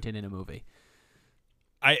Washington in a movie.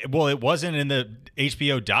 It wasn't in the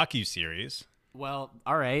HBO docuseries. Well,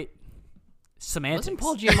 all right. Semantics. Wasn't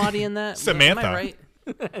Paul Giamatti in that? Samantha. Am I right?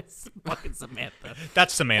 It's fucking Samantha.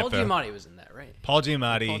 That's Paul Samantha. Giamatti was in that, right? Paul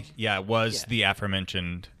Giamatti, was yeah. the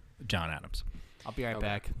aforementioned John Adams. I'll be right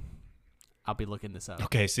back. I'll be looking this up.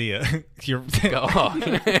 Okay, see ya. You're Go.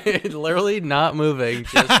 Literally not moving,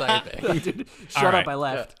 just typing. Dude, All shut right. up, I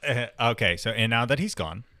left. Okay, so and now that he's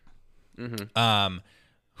gone,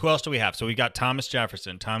 who else do we have? So we got Thomas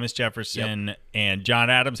Jefferson. Thomas Jefferson and John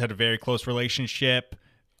Adams had a very close relationship.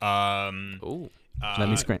 Ooh. Let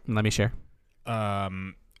me share.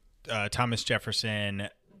 Thomas Jefferson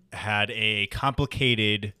had a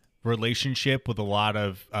complicated relationship with a lot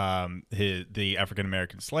of the African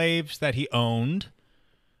American slaves that he owned.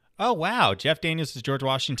 Oh wow, Jeff Daniels is George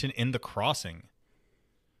Washington in The Crossing.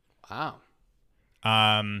 Wow.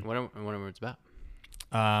 I Wonder what it's about.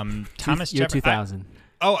 Thomas Year Jefferson.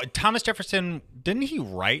 2000. Thomas Jefferson. Didn't he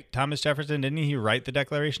write the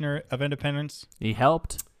Declaration of Independence? He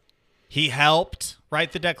helped. He helped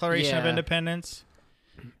write the Declaration of Yeah. Independence.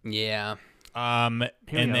 Yeah. And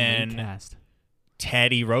Here we go, main then cast.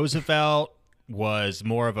 Teddy Roosevelt was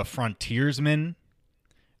more of a frontiersman.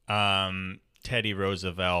 Teddy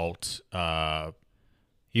Roosevelt,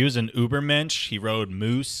 he was an Ubermensch. He rode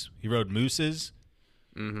mooses.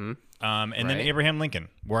 Mm-hmm. And then Right. Abraham Lincoln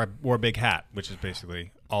wore a big hat, which is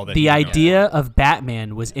basically all that. The he knows. idea of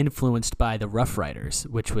Batman was influenced by the Rough Riders,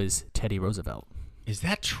 which was Teddy Roosevelt. Is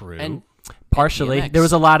that true? And Partially. DMX. There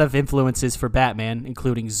was a lot of influences for Batman,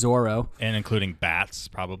 including Zorro And including bats,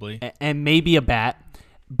 probably. and maybe a bat,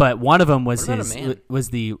 but one of them was What about a man?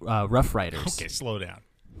 the Rough Riders. Okay, slow down.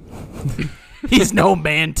 He's no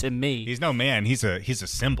man to me. He's no man. He's a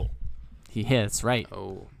symbol. That's right.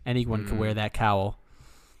 Oh. Anyone can wear that cowl.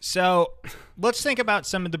 So let's think about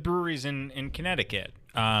some of the breweries in Connecticut.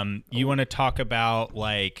 You want to talk about,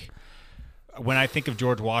 like, when I think of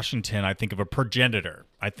George Washington, I think of a progenitor.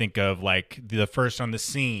 I think of, like, the first on the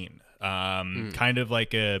scene, kind of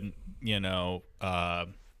like a, Nebco.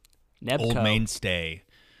 old mainstay.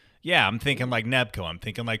 Yeah, I'm thinking like Nebco. I'm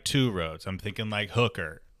thinking like Two Roads. I'm thinking like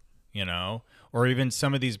Hooker, or even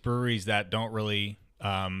some of these breweries that don't really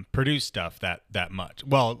produce stuff that much.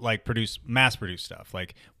 Well, like mass produce stuff,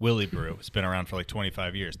 like Willie Brew. It's been around for like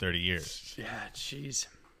 25 years, 30 years. Yeah, jeez.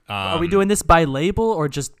 Are we doing this by label or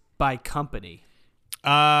just by company?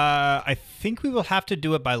 I think we will have to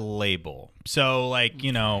do it by label. So, like,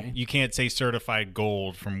 you can't say certified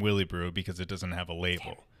gold from Willie Brew because it doesn't have a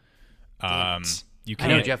label. You I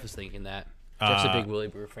can't. know Jeff was thinking that. Jeff's a big Willie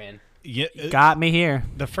Brewer fan. Yeah, Got me here.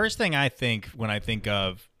 the first thing I think when I think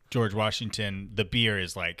of George Washington, the beer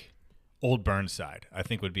is like Old Burnside, I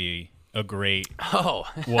think would be a great Oh,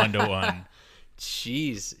 1-to-1.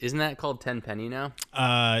 jeez, isn't that called Tenpenny now?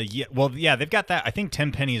 Yeah. Well, yeah, they've got that. I think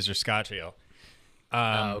Tenpenny is their Scotch ale.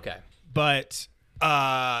 Oh, okay. But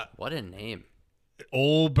What a name.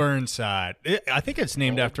 Old Burnside. I think it's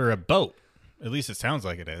named after a boat. At least it sounds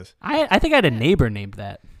like it is. I think I had a neighbor named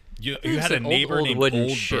that. You It's had a an neighbor old named wooden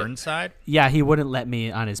Old ship. Burnside? Yeah, he wouldn't let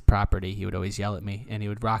me on his property. He would always yell at me, and he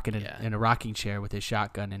would rock Yeah. in a rocking chair with his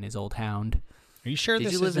shotgun and his old hound. Are you sure Did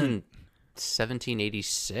this you live isn't... in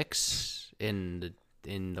 1786 in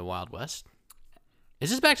the Wild West?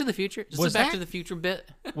 Is this Back to the Future? Is Was this a Back that- to the Future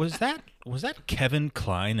bit? Was that Kevin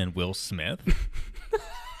Kline and Will Smith?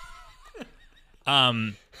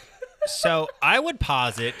 So I would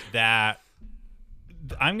posit that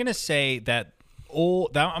I'm gonna say that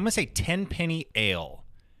I'm gonna say Tenpenny Ale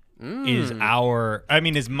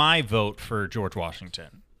is my vote for George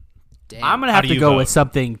Washington. Damn. I'm gonna How have do to you go vote? with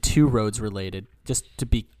something Two Roads related, just to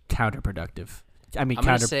be counterproductive. I mean, I'm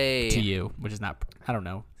gonna counter say- to you, which is not. I don't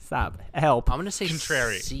know. Stop. Help. I'm gonna say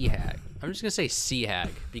Contrary. Sea Hag. I'm just gonna say Sea Hag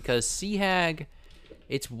because Sea Hag,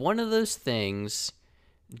 it's one of those things,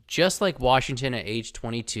 just like Washington at age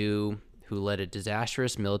 22, who led a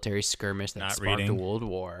disastrous military skirmish that Not sparked a reading. world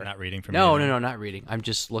war. Not reading from No, you. no, not reading. I'm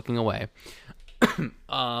just looking away.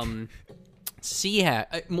 Sea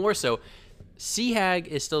Hag, more so, Sea Hag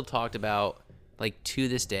is still talked about like to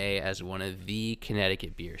this day as one of the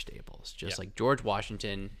Connecticut beer staples, just like George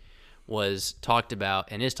Washington was talked about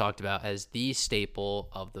and is talked about as the staple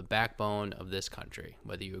of the backbone of this country,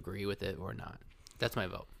 whether you agree with it or not. That's my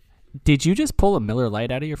vote. Did you just pull a Miller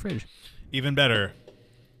Lite out of your fridge? Even better.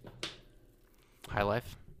 High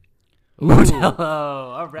Life. Modelo.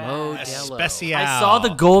 All right. Modelo. Especial. I saw the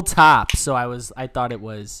gold top, so I thought it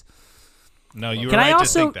was. No, you were Can I right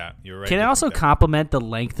also to think that. You were right Can to I also think that. compliment the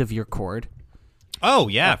length of your cord Oh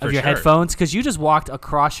yeah, for of your sure. headphones? Because you just walked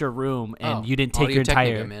across your room and Oh, you didn't take your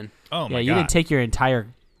Audio-Technica, entire. man. Oh my Yeah, you god. didn't take your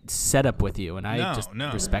entire setup with you, and I No, just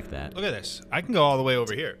no. respect that. Look at this. I can go all the way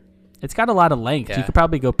over here. It's got a lot of length. You Yeah. could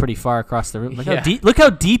probably go pretty far across the room. Look Yeah. how deep. Look how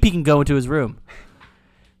deep he can go into his room.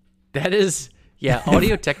 That is, yeah,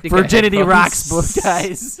 Audio-Technica. Virginity headphones. rocks, both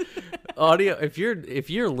guys. Audio. If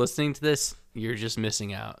you're listening to this, you're just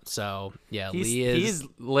missing out. So yeah, Lee is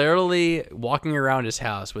literally walking around his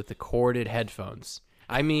house with the corded headphones.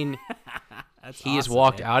 I mean, he has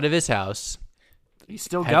walked out of his house. He's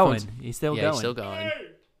still Headphones- going. He's still Yeah, going. he's still going.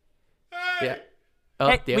 Yeah. Oh,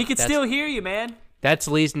 Hey, yep, we can that's- still hear you, man. That's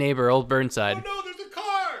Lee's neighbor, Old Burnside. No, there's a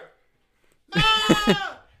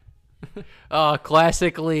car.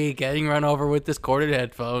 Classically getting run over with this corded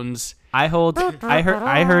headphones. I heard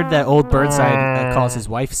that old Burnside calls his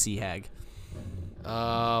wife Sea Hag.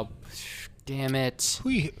 Damn it.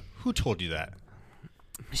 Who told you that?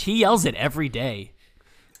 He yells it every day.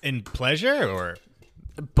 In pleasure or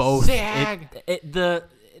Both. Sea Hag.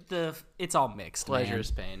 It's all mixed. Pleasure man.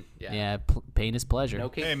 is pain. Yeah. Yeah, pain is pleasure. No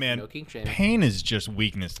king. hey man, No king shaming. pain is just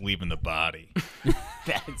weakness leaving the body.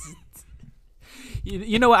 That's,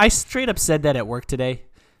 you know what? I straight up said that at work today.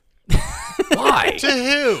 Why? To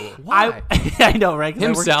who? Why? I know, right? 'Cause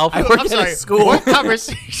Himself. I work I'm at sorry. a school. What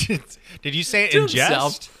conversations? Did you say it in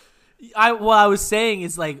himself. jest? What I was saying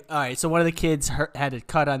is like, all right, so one of the kids had a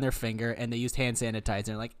cut on their finger and they used hand sanitizer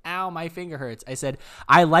and like, ow, my finger hurts. I said,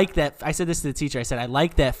 I like that. I said this to the teacher. I said, I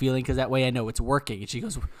like that feeling because that way I know it's working. And she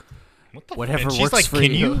goes, What the Whatever and she's works like, for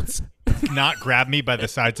can you." you not grab me by the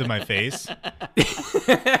sides of my face?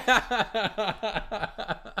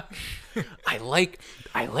 I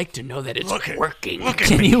like to know that it's working.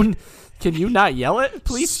 can you not yell it?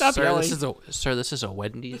 Please stop Sir, yelling. this is a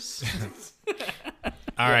Wendy's.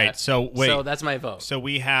 All right, so wait. So that's my vote. So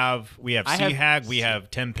we have I Sea have- Hag, we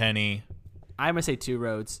have Tenpenny. I'm gonna say Two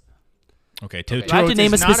Roads. Okay, Okay. Two I have to Roads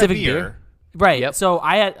name a is not specific beer. beer. Right. Yep. So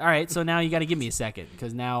all right. So now you got to give me a second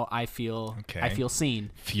because now I feel Okay.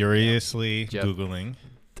 seen. Furiously Yep. googling.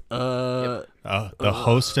 Uh, The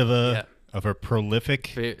host of Yeah. a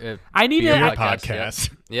prolific I need beer to.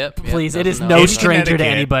 podcast. Yep. Please, it is doesn't no know. In stranger to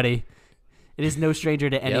Connecticut. anybody. It is no stranger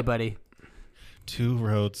to anybody. Two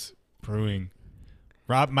Roads Brewing.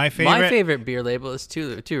 Rob, my favorite. My favorite beer label is Two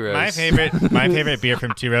Roads. My favorite beer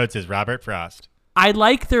from Two Roads is Robert Frost. I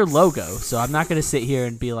like their logo, so I'm not going to sit here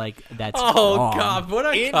and be like, "That's Oh wrong." God! What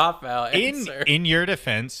a cop out answer. In your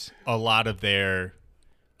defense, a lot of their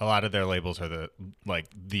labels are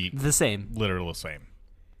The same. literal same.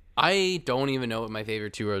 I don't even know what my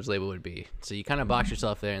favorite Two Roads label would be. So you kind of box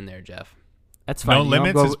yourself there, Jeff. That's fine. No You don't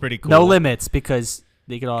Limits is pretty cool. No limits because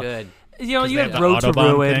they could all. Good. You know, 'Cause you they have have the Road to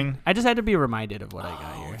Autobahn Ruin. thing. I just had to be reminded of what I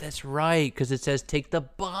got Oh, here. that's right, because it says take the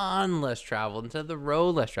bond less traveled instead of the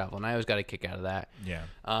road less traveled, and I always got a kick out of that. Yeah.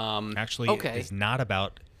 Um, Actually, okay. it's not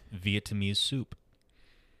about Vietnamese soup.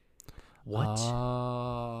 What?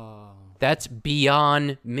 Oh. That's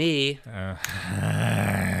beyond me.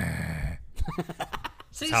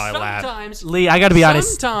 See, how I laugh. sometimes, Lee, I got to be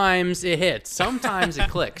honest. sometimes it hits. Sometimes it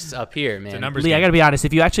clicks up here, man. The numbers. Lee, I game. got to be honest.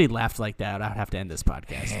 If you actually laughed like that, I'd have to end this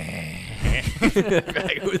podcast.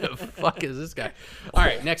 Like, who the fuck is this guy? All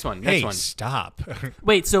right, next one. Next Hey, one. stop.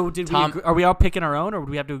 Wait, so did Tom- are we all picking our own, or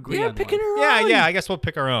do we have to agree Yeah, on picking one? her. Yeah. I guess we'll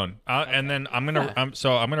pick our own. And then I'm gonna. Yeah.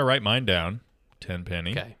 I'm gonna write mine down.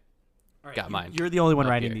 Tenpenny. Okay. Got mine. You're the only one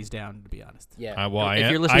Up writing here. these down, to be honest. Yeah. Well, I if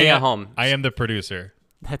am, you're listening I am, at home, I am the producer.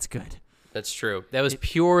 That's good. that's true. That was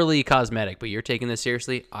purely cosmetic, but you're taking this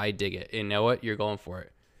seriously. I dig it. You know what? You're going for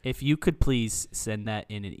it. If you could please send that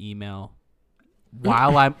in an email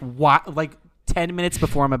while like 10 minutes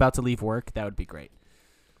before I'm about to leave work, that would be great.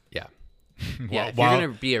 Yeah. Yeah. If While- you're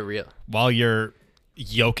gonna be a real. While you're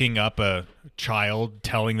yoking up a child,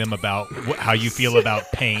 telling them about how you feel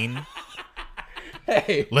about pain.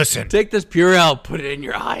 Hey, Listen, take this Purell, put it in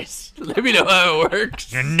your eyes. Let me know how it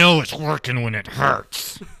works. you know it's working when it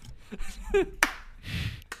hurts.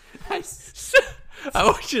 I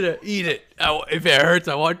want you to eat it. If it hurts,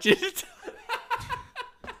 I want you to.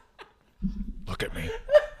 Look at me.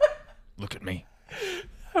 Look at me.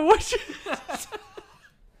 I want you.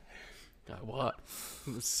 What?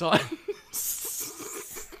 Son.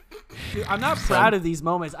 Dude, I'm not proud of these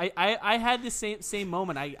moments. I had the same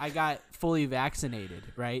moment. I got fully vaccinated,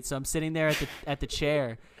 right? So I'm sitting there at the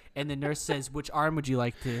chair, and the nurse says, "Which arm would you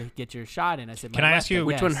like to get your shot in?" I said, Can "My I ask left." you-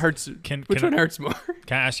 Which Yes. one hurts? Can Which one hurts more?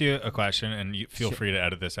 Can I ask you a question? And you feel free to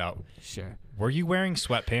edit this out. Sure. Were you wearing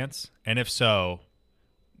sweatpants? And if so,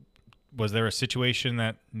 was there a situation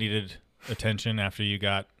that needed attention after you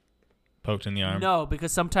got poked in the arm? No,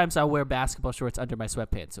 because sometimes I'll wear basketball shorts under my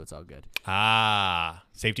sweatpants, so it's all good. Ah,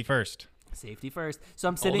 safety first. Safety first. So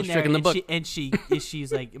I'm sitting Oldest there, trick in the book. and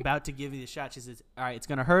she's like about to give me the shot. She says, "All right, it's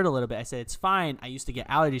gonna hurt a little bit." I said, "It's fine. I used to get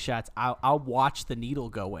allergy shots. I'll watch the needle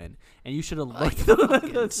go in." And you should have looked the look on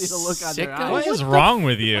their sicko. eyes. What is wrong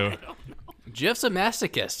with you? Jeff's a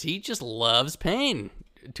masochist. He just loves pain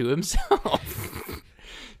to himself.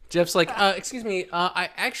 Jeff's like, excuse me, I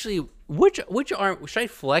actually, which arm should I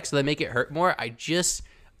flex so that make it hurt more? I just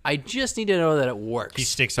need to know that it works. He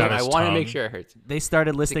sticks But out his I want to make tongue. sure it hurts. They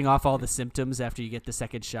started listing off all the symptoms after you get the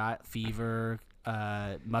second shot: fever,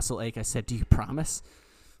 muscle ache. I said, "Do you promise?"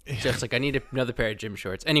 Jeff's like, I need another pair of gym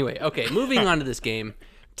shorts. Anyway, okay, moving on to this game.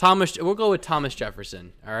 We'll go with Thomas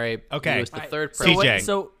Jefferson. All right. Okay. He was the third So, president. CJ.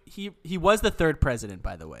 so he was the third president,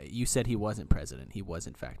 by the way. You said he wasn't president. He was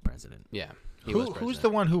in fact president. Yeah. He was Who's president. the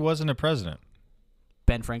one who wasn't a president?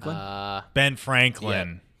 Ben Franklin. Ben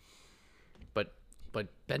Franklin. But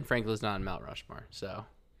Ben Franklin's not in Mount Rushmore, so.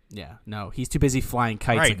 Yeah, no, he's too busy flying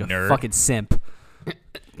kites Right, like a nerd. fucking simp.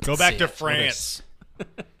 Go back to See, France.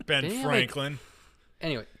 Ben Damn it. Franklin.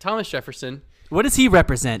 Anyway, Thomas Jefferson. What does he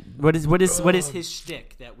represent? What is his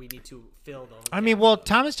shtick that we need to fill the? I mean, well,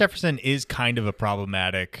 Thomas Jefferson is kind of a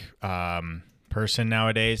problematic person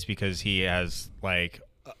nowadays because he has like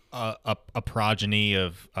a progeny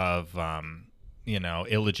of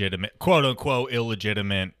illegitimate, quote unquote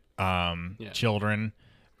illegitimate children.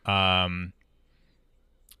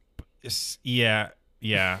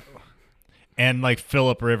 Yeah. And like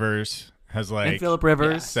Philip Rivers has like Philip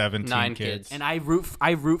Rivers. 17 9 kids. kids. And I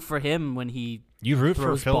root for him when he You root for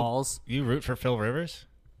throws Phil? balls. You root for Phil Rivers?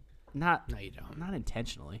 Not No, you don't. not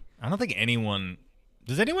intentionally. I don't think anyone.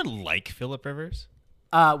 Does anyone like Philip Rivers?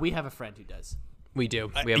 We have a friend who does. We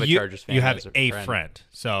do. We have a You- Chargers fan. You have as a friend.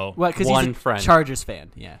 So What? Because One he's a friend. Chargers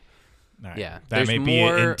fan. Yeah. all right, Yeah, that there's may be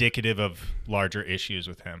more- indicative of larger issues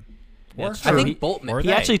with him. Yeah, Or it's I true. think Boltman. or He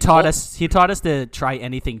they. actually taught us. He taught us to try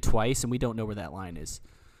anything twice, and we don't know where that line is.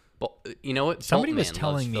 You know what? Somebody was Boltman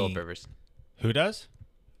telling loves me- Philip Rivers. Who does?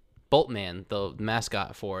 Boltman, the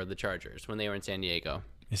mascot for the Chargers when they were in San Diego.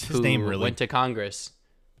 Is his who name really? went to Congress.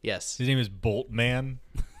 Yes, His name is Boltman.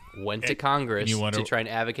 went to Congress you wonder- to try and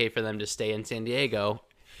advocate for them to stay in San Diego,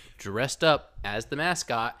 dressed up as the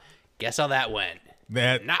mascot. Guess how that went?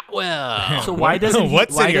 That Not well. So why doesn't he?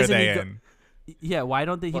 what why city are doesn't they he go- in? Yeah, why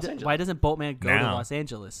don't they? Los Angeles. Why doesn't Boltman go to Now. Los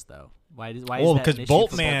Angeles though? Why is Well, that an because issue for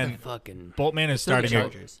Boltman, Fucking Boltman is Still the starting a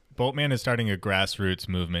Chargers. Boltman is starting a grassroots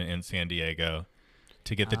movement in San Diego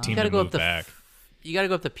to get the team gotta to go up move the back. You got to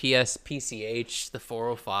go up the PCH, the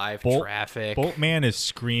 405 Bolt- traffic. Boltman is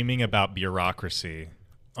screaming about bureaucracy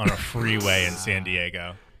on a freeway in San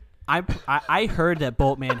Diego. I heard that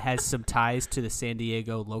Boltman has some ties to the San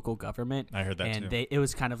Diego local government. I heard that and too. It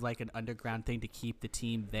was kind of like an underground thing to keep the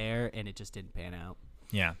team there, and it just didn't pan out.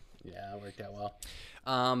 Yeah. Yeah, it worked out well.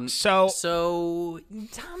 So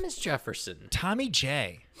Thomas Jefferson. Tommy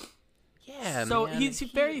J. Yeah, So man. he's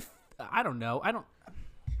very. I don't know.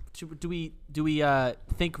 Do we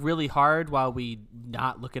think really hard while we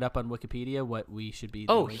not look it up on Wikipedia what we should be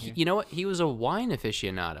doing here? You know what? He was a wine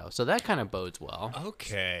aficionado, so that kind of bodes well.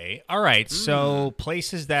 Okay. All right. So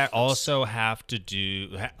places that also have to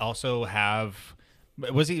do also have.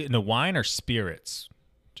 Was he into wine or spirits?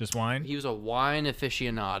 Just wine? He was a wine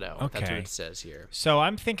aficionado. That's what Okay. it says here. So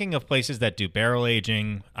I'm thinking of places that do barrel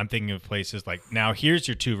aging. I'm thinking of places like, now here's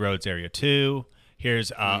your Two Roads Area 2. Here's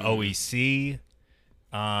OEC.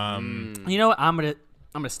 You know what? I'm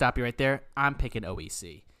gonna stop you right there. I'm picking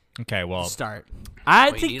OEC. Okay, well, Start. I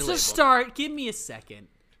you need think a to label. start. Give me a second.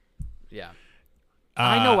 Yeah.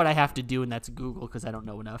 I know what I have to do, and that's Google because I don't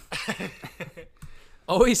know enough.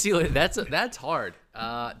 OEC, that's hard.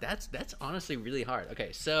 That's honestly really hard.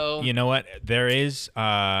 Okay, so you know what? There is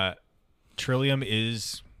Trillium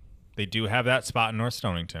is. They do have that spot in North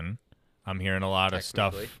Stonington. I'm hearing a lot of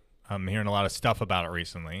stuff. Technically. I'm hearing a lot of stuff about it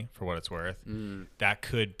recently, for what it's worth. That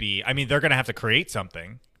could be. I mean, they're going to have to create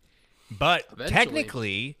something. But Eventually.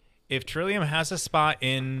 technically, if Trillium has a spot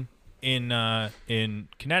in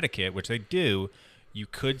Connecticut, which they do, you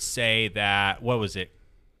could say that. What was it?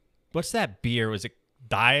 What's that beer? Was it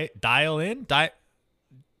Dialed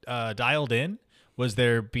In? Was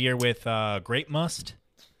there beer with grape must?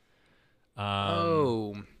 It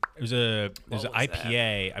was an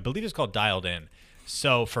IPA. I believe it's called Dialed In.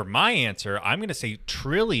 So for my answer, I'm going to say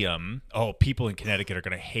Trillium. Oh, people in Connecticut are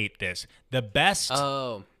going to hate this. The best.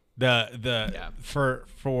 Oh,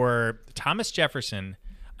 For Thomas Jefferson,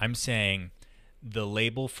 I'm saying the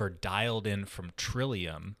label for Dialed In from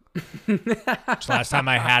Trillium. Which last time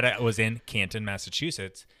I had it was in Canton,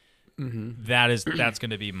 Massachusetts. That's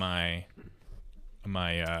going to be my. I'm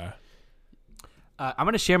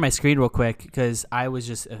gonna share my screen real quick because I was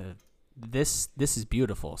just this is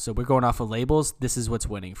beautiful. So we're going off of labels. This is what's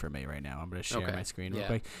winning for me right now. I'm gonna share my screen real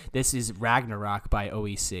quick. This is Ragnarok by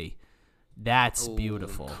OEC. That's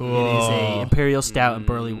beautiful. Cool. It is a imperial stout and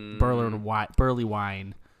burley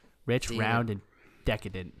wine, rich, round, and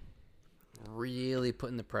decadent. really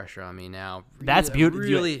putting the pressure on me now. That's beautiful.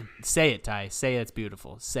 Really, Say it, Ty. Say it's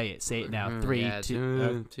beautiful. Say it now. 3, yeah,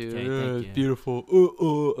 2, okay, thank you. beautiful.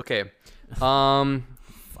 Okay.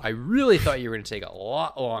 I really thought you were going to take a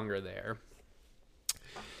lot longer there.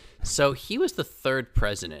 So he was the third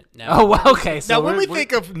president. Now, Oh, well, okay. So Now, when we we're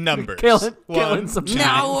think of numbers, killing one, some two,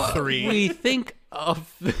 now three. we think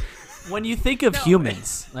of when you think of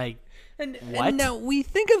humans, like and What? now we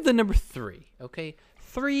think of the number 3. Okay,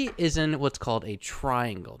 3 is in what's called a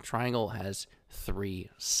triangle. Triangle has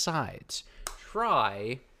 3 sides.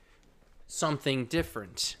 Try something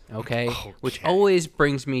different. Okay, which always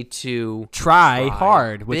brings me to try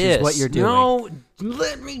hard, which is what you're doing. No,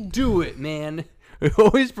 let me do it, man. It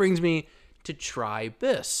always brings me to Try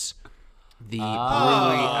Bis, the brewery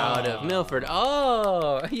out of Milford.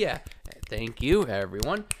 Oh, yeah. Thank you,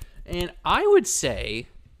 everyone. And I would say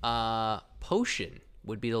potion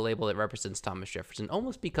would be the label that represents Thomas Jefferson,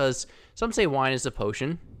 almost because some say wine is a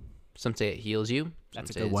potion. Some say it heals you. Some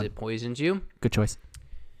That's a say good one. it poisons you. Good choice.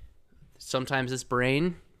 Sometimes this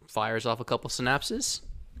brain fires off a couple synapses,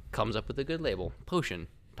 comes up with a good label. Potion,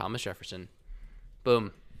 Thomas Jefferson.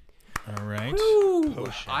 Boom. All right.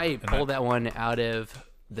 Potion. I pulled that one out of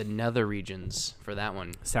the nether regions for that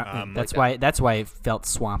one. That's why it felt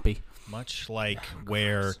swampy. Much like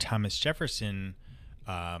where Thomas Jefferson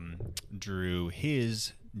drew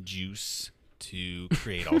his juice to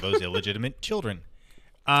create all those illegitimate children.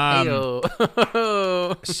 So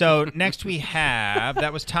next we have,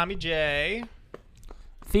 that was Tommy J.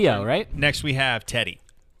 Theo, right? Next we have Teddy.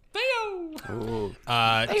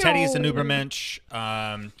 Teddy is an Ubermensch,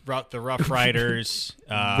 the Rough Riders.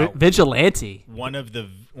 Vigilante. One of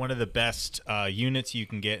the best units you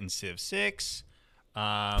can get in Civ 6.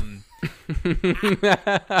 Very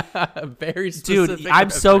specific. Dude, I'm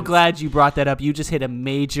so reference. glad you brought that up. You just hit a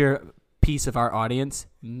major piece of our audience.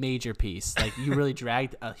 Major piece. Like, you really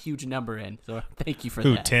dragged a huge number in. So thank you for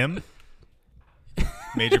Who, that. Tim?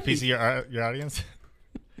 Major piece of your audience?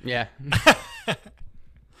 Yeah.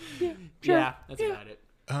 Yeah, that's about it.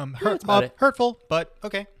 about it. Hurtful, but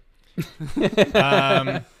okay.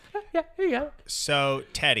 Yeah, here you go. So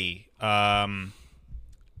Teddy,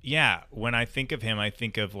 yeah, when I think of him, I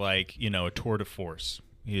think of like, a tour de force.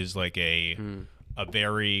 He is like a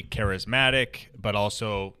very charismatic, but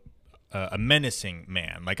also a menacing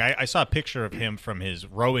man. Like I saw a picture of him from his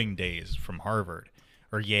rowing days from Harvard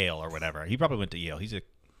or Yale or whatever. He probably went to Yale.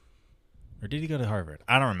 Or did he go to Harvard?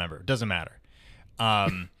 I don't remember. It doesn't matter.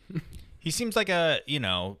 He seems like a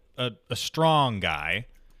strong guy.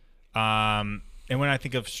 And when I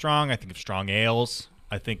think of strong ales.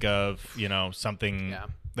 I think of, something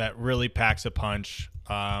that really packs a punch.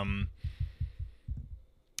 And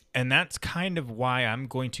that's kind of why I'm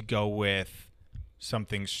going to go with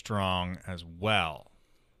something strong as well,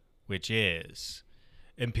 which is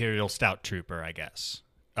Imperial Stout Trooper, I guess.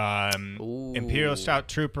 Imperial Stout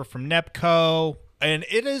Trooper from Nepco. And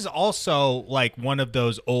it is also like one of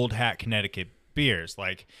those old hat Connecticut beers.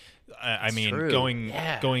 Like,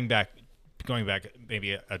 going back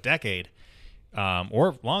maybe a decade.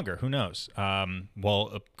 Or longer, who knows?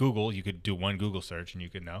 Google, you could do one Google search and you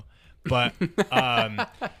could know. But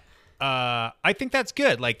I think that's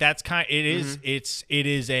good. Like it's a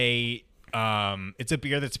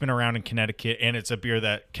beer that's been around in Connecticut, and it's a beer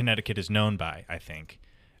that Connecticut is known by, I think.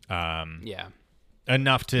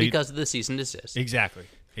 Enough to because of the cease and desist. Exactly.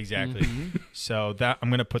 So that I'm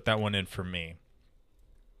gonna put that one in for me.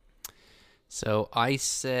 So I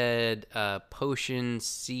said Potion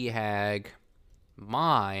Sea Hag.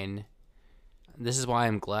 Mine. This is why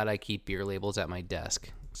I'm glad I keep beer labels at my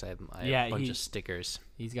desk, because I have a bunch of stickers.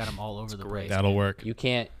 He's got them all over the place. That'll work. You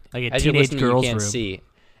can't, like a as teenage girl's you can't room. see.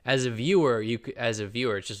 As a viewer,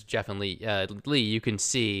 it's just Jeff and Lee. Lee, you can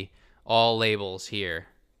see all labels here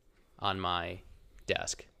on my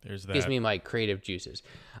desk. There's that. Gives me my creative juices.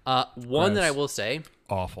 One that I will say,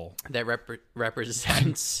 awful, that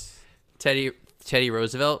represents Teddy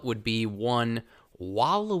Roosevelt would be one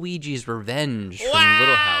Waluigi's Revenge from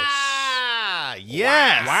Little House.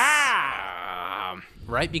 Yes. Wow.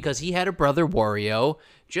 Right, because he had a brother Wario.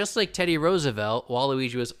 Just like Teddy Roosevelt,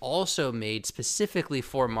 Waluigi was also made specifically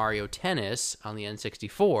for Mario Tennis on the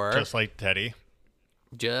N64. Just like Teddy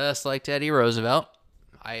Roosevelt.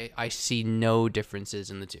 I see no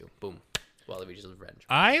differences in the two. Boom. Waluigi's Revenge.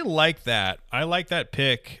 I like that. I like that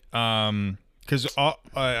pick. Because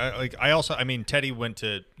Teddy went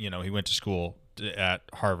to school at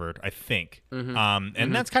Harvard, I think.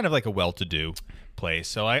 And that's kind of like a well-to-do place.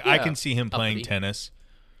 So I can see him playing tennis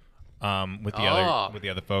with the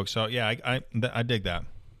other folks. So yeah, I dig that.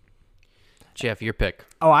 Jeff, your pick.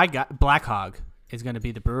 Oh, I got Black Hog is going to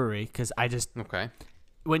be the brewery, because I just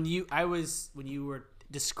when you were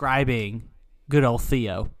describing good old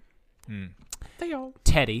Theo,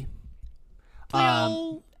 Teddy,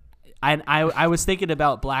 and I was thinking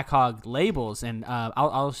about Black Hog labels, and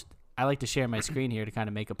I like to share my screen here to kind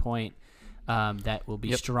of make a point that will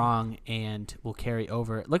be strong and will carry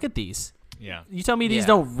over. Look at these. Yeah. You tell me these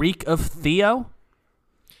don't reek of Theo?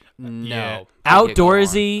 No. Yeah.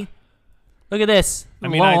 Outdoorsy. Look at this.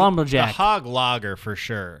 Lumberjack. The Hog Lager for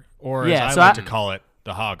sure. Or as so I like to call it,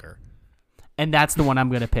 the Hogger. And that's the one I'm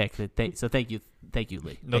going to pick. So thank you,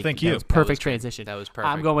 Lee. No, thank you. That was perfect transition. That was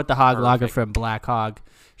perfect. I'm going with the Hog Lager from Black Hog.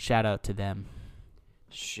 Shout out to them.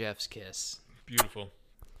 Chef's kiss. Beautiful.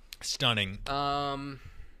 Stunning.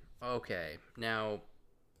 Okay. Now,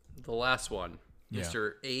 the last one,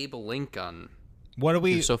 Mr. Abe Lincoln. What do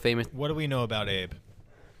we? Who's so famous? What do we know about Abe?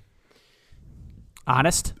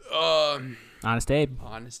 Honest. Honest Abe.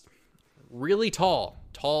 Honest. Really tall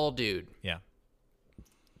dude. Yeah.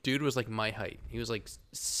 Dude was like my height. He was like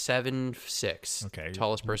 7'6". Okay.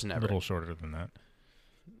 Tallest person ever. A little shorter than that.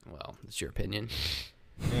 Well, it's your opinion.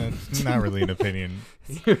 Yeah, it's not really an opinion.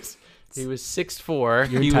 He was 6'4".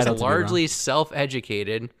 He was largely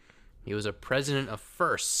self-educated. He was a president of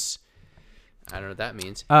firsts. I don't know what that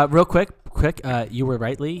means. Real quick. You were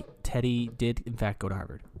right, Lee. Teddy did, in fact, go to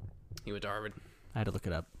Harvard. He went to Harvard. I had to look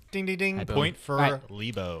it up. Ding, ding, ding. Point for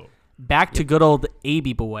Lebo. Back to good old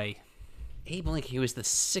Abe boy. Abe Lincoln, he was the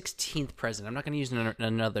 16th president. I'm not going to use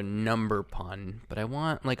another number pun, but I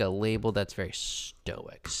want like a label that's very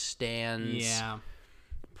stoic. Stands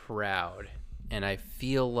proud. And I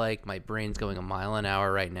feel like my brain's going a mile an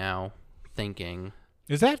hour right now thinking.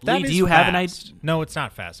 Is that Lee, is do you fast. have an idea? No, it's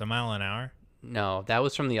not fast. A mile an hour? No, that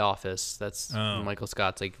was from The Office. That's Michael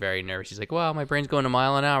Scott's like very nervous. He's like, "Wow, my brain's going a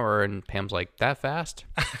mile an hour," and Pam's like, "That fast?"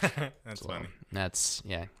 That's funny. That's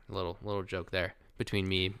a little joke there between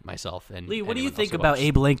me, myself, and Lee. What do you think else about watched.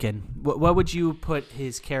 Abe Lincoln? What would you put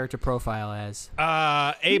his character profile as?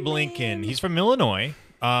 Abe Lincoln. He's from Illinois.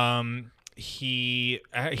 He's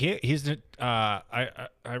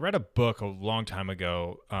I read a book a long time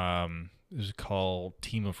ago. It was called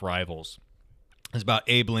Team of Rivals. It's about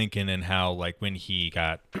Abe Lincoln and how, like, when he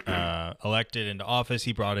got elected into office,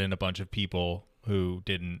 he brought in a bunch of people who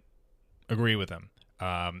didn't agree with him,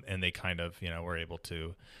 and they kind of, were able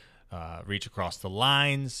to reach across the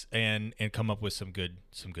lines and come up with some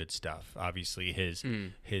good stuff. Obviously,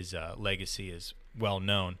 his legacy is well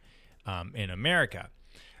known in America.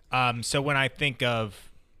 So when I think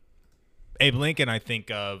of Abe Lincoln, I think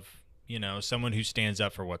of someone who stands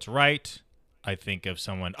up for what's right. I think of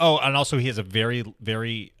someone. Oh, and also he has a very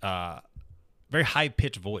very very high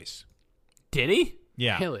pitched voice. Did he?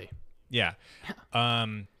 Yeah. Really? Yeah.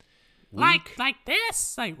 Like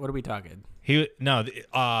this? Like, what are we talking? They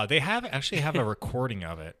actually have a recording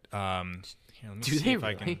of it. Here, let me see if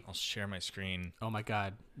I can. I'll share my screen. Oh my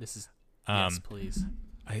God, this is yes, please.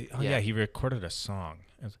 Yeah, he recorded a song.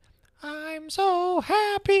 I'm so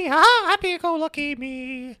happy-go-lucky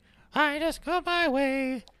me. I just go my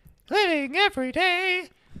way, living every day.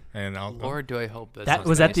 And Lord, do I hope that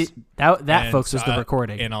was nice. That folks was the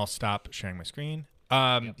recording. And I'll stop sharing my screen.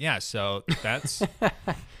 Yeah, so that's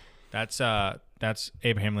that's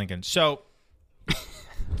Abraham Lincoln. So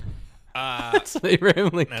that's Abraham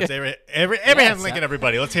Lincoln. That's Abraham Lincoln.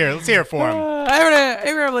 Everybody, let's hear it for him.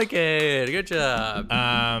 Abraham Lincoln. Good job.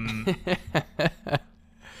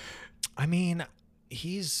 I mean,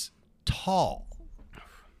 he's tall.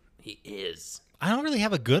 He is. I don't really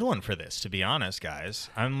have a good one for this, to be honest, guys.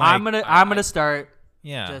 I'm gonna start.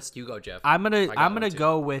 Yeah. Just you go, Jeff. I'm gonna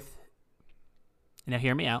go with. Now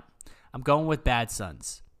hear me out. I'm going with Bad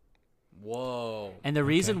Sons. Whoa. And the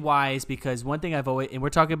reason why is because one thing and we're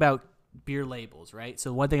talking about beer labels, right?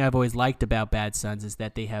 So one thing I've always liked about Bad Sons is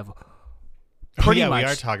that they have pretty much.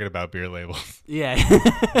 We are talking about beer labels. Yeah.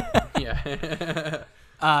 Yeah.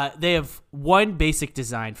 They have one basic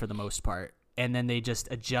design for the most part, and then they just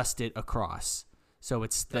adjust it across. So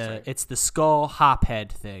it's the skull hop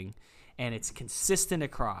head thing, and it's consistent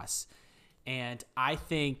across. And I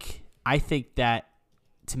think that,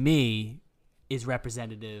 to me, is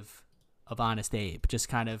representative of Honest Abe. Just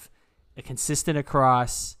kind of a consistent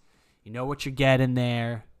across. You know what you're getting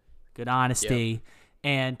there. Good honesty.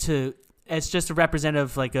 Yep. And it's just a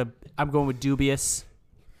representative, I'm going with Dubious,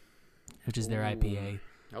 which is their IPA.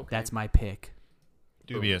 Okay. That's my pick.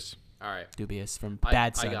 Dubious. All right. Dubious from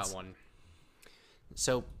Bad Sons. I got one.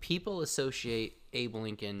 So people associate Abe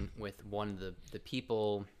Lincoln with one of the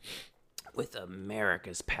people with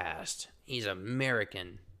America's past. He's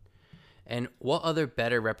American. And what other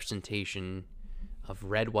better representation of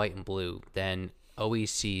red, white, and blue than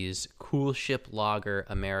OEC's Cool Ship Lager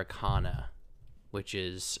Americana, which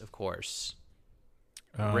is, of course,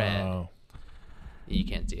 red. You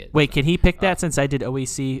can't see it. Wait, can he pick that since I did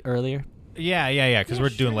OEC earlier? Yeah, because we're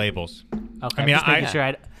doing labels. Okay, I mean, just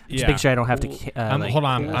making sure I don't have to. Hold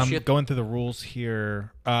on, I'm going through the rules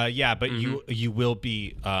here. But you will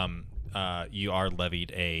be you are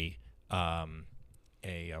levied a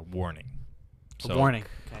warning. So, a warning.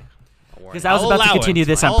 Okay. Because I was about to continue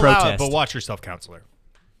this on protest. But watch yourself, counselor.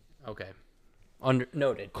 Okay.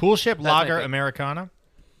 Noted. Cool Ship Lager Americana.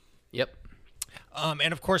 Yep.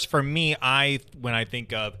 And of course, for me, when I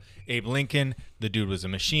think of Abe Lincoln, the dude was a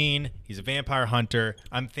machine. He's a vampire hunter.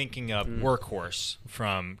 I'm thinking of Workhorse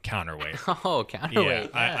from Counterweight. Oh, Counterweight.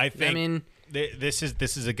 Yeah. I think this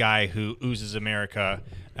is a guy who oozes America,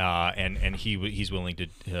 and he's willing to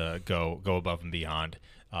go above and beyond.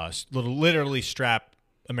 Literally strap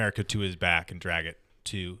America to his back and drag it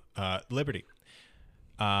to liberty.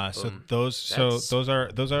 So those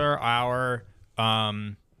are our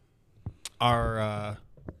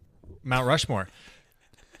Mount Rushmore.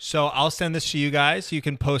 So I'll send this to you guys. You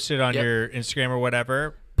can post it on your Instagram or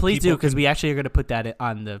whatever. Please do, because we actually are going to put that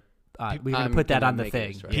on the. We're going to put that on the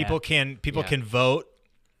thing. Right. People can vote.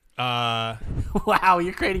 Wow,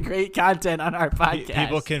 you're creating great content on our podcast.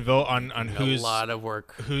 People can vote on who's a lot of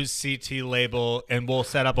work, whose CT label, and we'll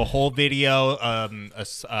set up a whole video, a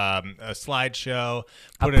slideshow,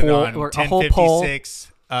 put it on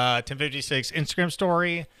 1056 Instagram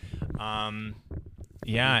story. And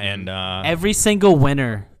every single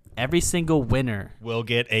winner will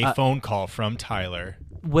get a phone call from Tyler.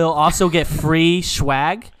 We'll also get free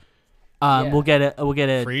swag. We'll get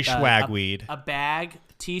a free swag weed, a bag,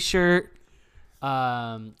 T-shirt,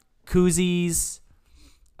 koozies,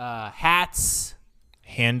 hats,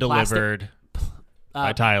 hand delivered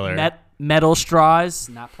by Tyler. Metal straws,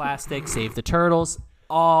 not plastic. Save the turtles.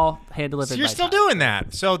 All hand delivered. So you're still doing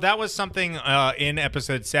that. So that was something in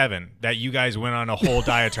episode 7 that you guys went on a whole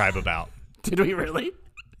diatribe about. Did we really?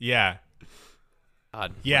 Yeah.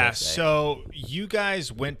 Yeah. So you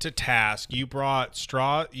guys went to task. You brought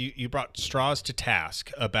You brought straws to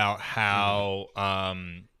task about how,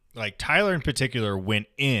 like Tyler in particular, went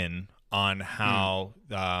in on how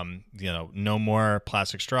no more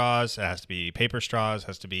plastic straws. It has to be paper straws.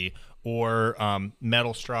 Has to be or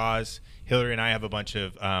metal straws. Hillary and I have a bunch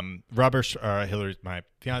of rubber. Hillary, my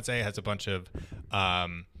fiance, has a bunch of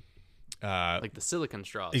like the silicone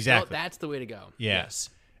straws. Exactly. That's the way to go. Yes.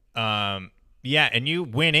 Yeah, and you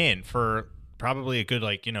went in for probably a good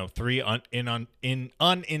 3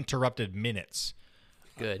 uninterrupted minutes.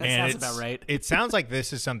 Good. That sounds about right. It sounds like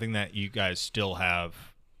this is something that you guys still have.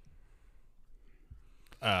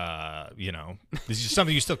 This is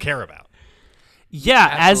something you still care about. Yeah,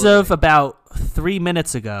 Absolutely. as of about 3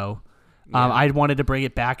 minutes ago, I wanted to bring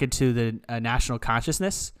it back into the national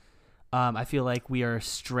consciousness. I feel like we are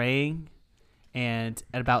straying, and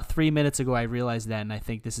at about 3 minutes ago, I realized that, and I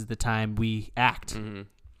think this is the time we act. Mm-hmm.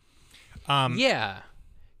 Yeah.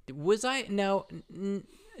 Was I no?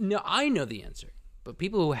 I know the answer, but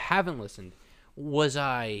people who haven't listened, was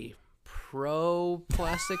I pro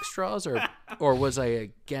plastic straws or was I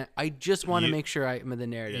against? I just want to make sure I'm in the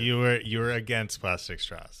narrative. You were against plastic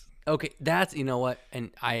straws. Okay, that's you know what,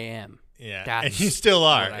 and I am. Yeah, and you still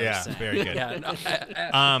are. Yeah, very good. Yeah, no,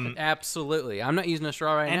 absolutely. I'm not using a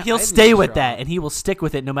straw right now. And he'll stay with that, and he will stick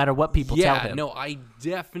with it no matter what people tell him. No, I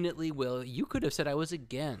definitely will. You could have said I was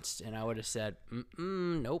against, and I would have said,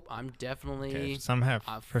 nope, I'm definitely. Okay.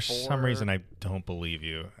 For some reason, I don't believe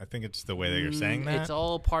you. I think it's the way that you're saying that. It's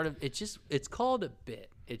all part of. It's called a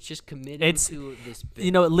bit. It's just committing to this bit.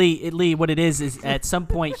 You know, Lee, what it is at some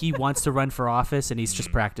point he wants to run for office, and he's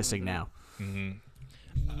just practicing now. Mm-hmm.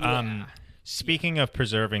 Yeah. Speaking of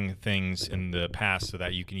preserving things in the past so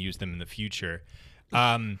that you can use them in the future,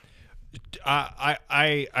 I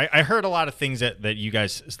heard a lot of things that you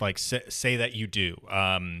guys say that you do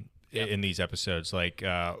in these episodes. Like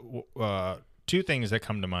 2 things that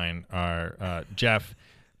come to mind are Jeff.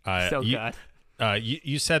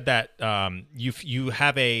 You said that you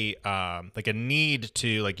have a a need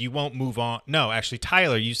to you won't move on. No, actually,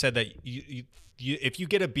 Tyler, you said that you if you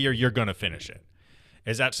get a beer, you're gonna finish it.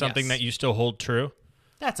 Is that something that you still hold true?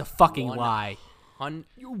 That's a fucking lie.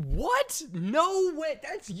 What? No way.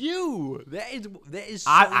 That's you. That is. So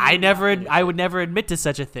I would never admit to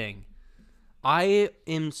such a thing. I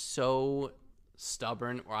am so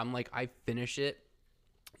stubborn, or I'm like, I finish it.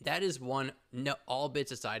 That is one. No, all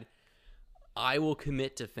bits aside, I will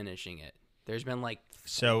commit to finishing it. There's been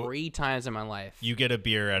 3 times in my life. You get a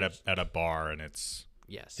beer at a bar and it's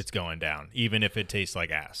going down, even if it tastes like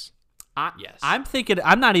ass. Yes.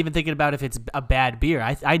 I'm not even thinking about if it's a bad beer.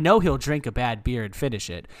 I know he'll drink a bad beer and finish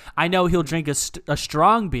it. I know he'll drink a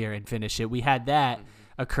strong beer and finish it. We had that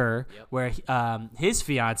occur where his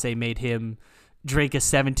fiance made him drink a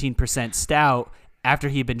 17% stout after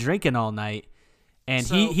he'd been drinking all night, and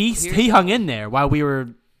he hung in there while we were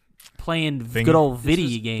playing good old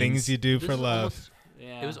video games. Things you do for love.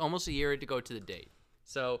 It was almost a year to go to the date.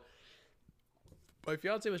 So my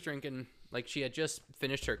fiance was drinking. She had just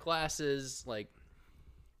finished her classes,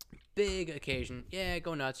 big occasion. Yeah,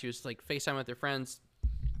 go nuts. She was, FaceTime with her friends.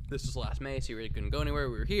 This was last May, so you really couldn't go anywhere.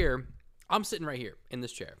 We were here. I'm sitting right here in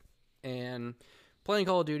this chair. And playing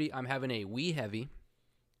Call of Duty, I'm having a wee heavy,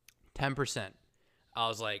 10%. I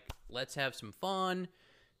was like, let's have some fun.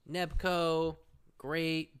 Nebco,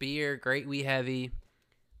 great beer, great wee heavy.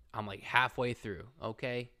 I'm, halfway through,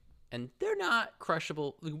 okay? And they're not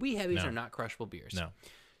crushable. Wee heavies are not crushable beers. No.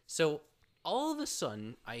 So all of a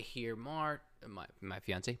sudden, I hear my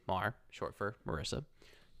fiance, Mar, short for Marissa,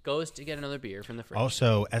 goes to get another beer from the fridge.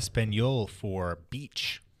 Also, Espanol for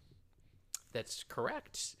beach. That's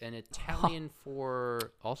correct. And Italian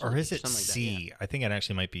for also. Or is it something C? Like that, yeah. I think it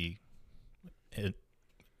actually might be. I think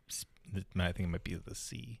it might be the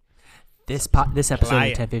C. This episode of the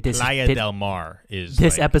 1056 Playa del Mar is.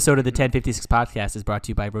 This episode of the 1056 podcast is brought to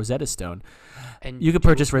you by Rosetta Stone. And you can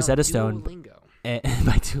purchase Rosetta Stone. Duolingo.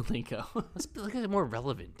 By Duolingo. Let's look at it more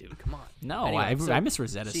relevant, dude. Come on. No, anyway, I miss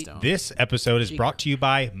Rosetta Stone. This episode is brought to you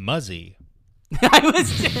by Muzzy.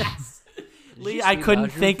 Lee, I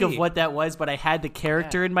couldn't think of what that was, but I had the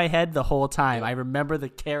character in my head the whole time. I remember the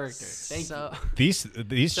character. Thank you.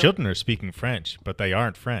 These children are speaking French, but they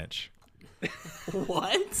aren't French.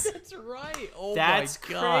 What? That's right. Oh, that's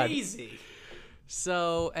my God. crazy.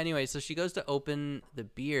 So anyway, she goes to open the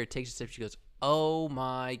beer, takes a sip. She goes, "Oh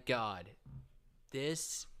my God,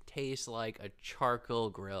 this tastes like a charcoal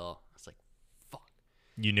grill." I was like, "Fuck."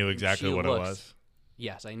 You knew exactly what it was.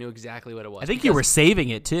 Yes, I knew exactly what it was. I think you were saving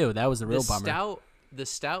it too. That was the real bummer. The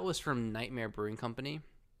stout was from Nightmare Brewing Company,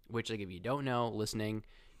 which, if you don't know, listening,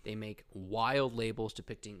 they make wild labels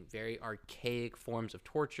depicting very archaic forms of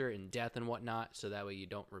torture and death and whatnot, so that way you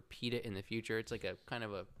don't repeat it in the future. It's like a kind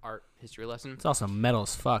of a art history lesson. It's also metal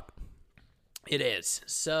as fuck. It is.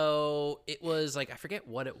 So it was like, I forget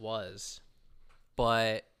what it was,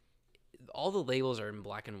 but all the labels are in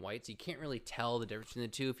black and white, so you can't really tell the difference between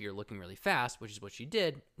the two if you're looking really fast, which is what she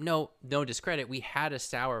did. No discredit. We had a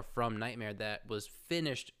sour from Nightmare that was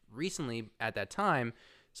finished recently at that time,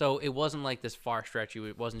 so it wasn't like this far stretch.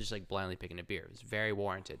 It wasn't just like blindly picking a beer. It was very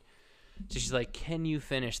warranted. So she's like, can you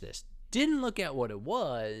finish this? Didn't look at what it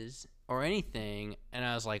was or anything, and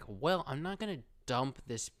I was like, well, I'm not going to dump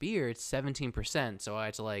this beer. It's 17%, so I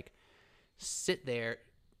had to like sit there,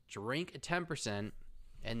 drink a 10%,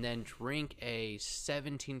 and then drink a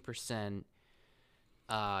 17%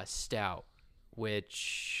 stout,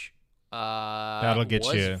 which that'll get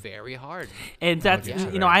was you very hard. And that's,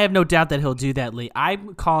 I have no doubt that he'll do that, Lee.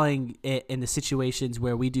 I'm calling it in the situations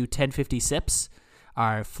where we do 1050 Sips,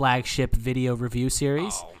 our flagship video review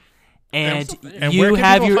series. Oh. And you you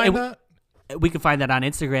have your. find that? We can find that on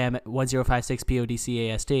Instagram at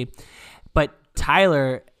 1056PODCAST. But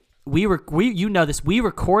Tyler, we you know this, we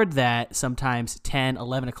record that sometimes 10,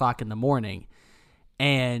 11 o'clock in the morning.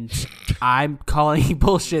 And I'm calling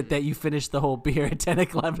bullshit that you finished the whole beer at 10,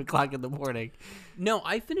 11 o'clock in the morning. No,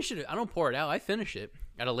 I finish it. I don't pour it out. I finish it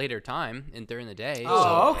at a later time and during the day. Oh,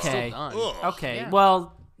 so it's okay. still done. Okay. Yeah.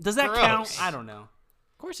 Well, does that Gross. count? I don't know.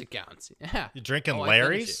 Of course it counts. Yeah. You drinking Oh, I finish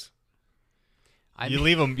Larry's? it. You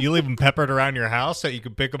leave them peppered around your house so you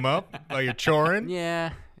can pick them up while you're choring.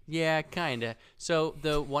 Yeah, kind of. So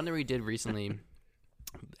the one that we did recently,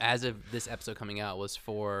 as of this episode coming out, was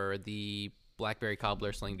for the Blackberry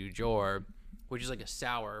Cobbler Sling du Jour, which is like a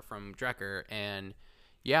sour from Drecker. And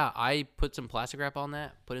yeah, I put some plastic wrap on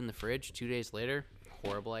that, put it in the fridge. 2 days later,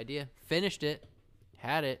 horrible idea. Finished it,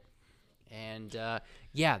 had it. And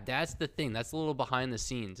yeah, that's the thing. That's a little behind the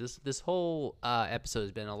scenes. This whole episode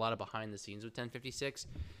has been a lot of behind the scenes with 1056.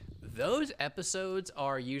 Those episodes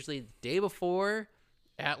are usually the day before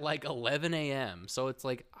at like 11 a.m. So it's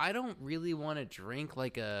like, I don't really want to drink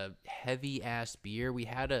like a heavy ass beer. We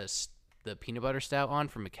had the peanut butter stout on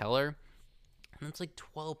from McKellar, and it's like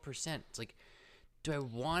 12%. It's like, do I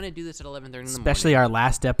want to do this at 11:30 in the morning? Especially our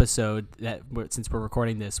last episode since we're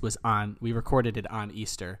recording this we recorded it on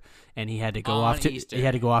Easter, and he had to go off to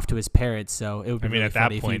his parents. So it would be really at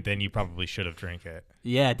funny that point, then you probably should have drank it.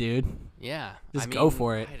 Yeah, dude. Yeah, Just go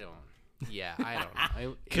for it. I don't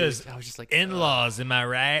know. Because I was just like, in-laws, am I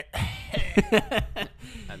right?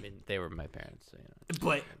 I mean, they were my parents. So,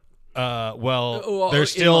 But they're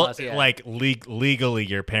still in-laws, yeah. like legally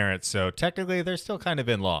your parents, so technically they're still kind of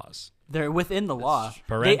in-laws. they're within the law. They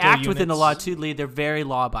Parental act within the units. law too, Lee. They're very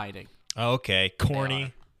law-abiding. Okay,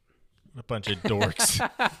 corny. A bunch of dorks.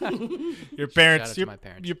 Your Shout parents, out to my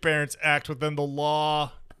parents. your parents act within the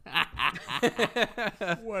law.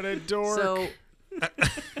 What a dork.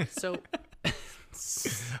 So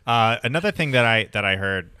Another thing that I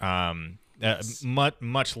heard,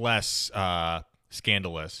 much less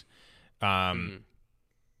scandalous.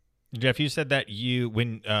 Jeff, you said that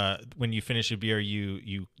when you finish a beer,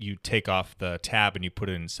 you take off the tab and you put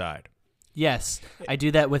it inside. Yes, I do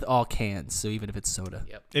that with all cans. So even if it's soda.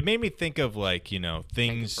 Yep. It made me think of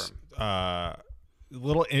things,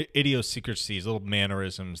 little idiosyncrasies, little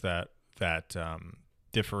mannerisms that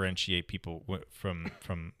differentiate people from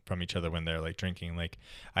each other when they're like drinking. Like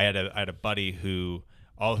I had a buddy who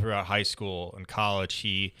all throughout high school and college,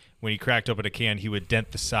 when he cracked open a can, he would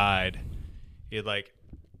dent the side. He'd like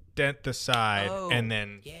dent the side and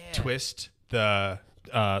then twist the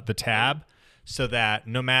tab so that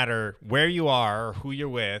no matter where you are or who you're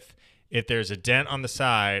with, if there's a dent on the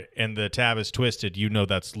side and the tab is twisted, you know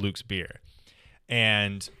that's Luke's beer.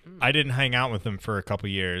 And I didn't hang out with him for a couple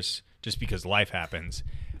years just because life happens.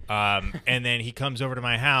 And then he comes over to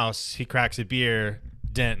my house, he cracks a beer,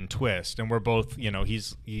 dent and twist, and we're both,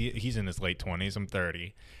 he's in his late 20s, I'm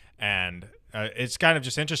 30. And it's kind of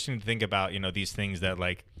just interesting to think about, these things that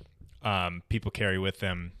like people carry with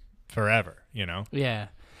them forever, Yeah.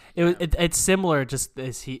 It's similar, just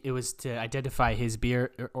as it was to identify his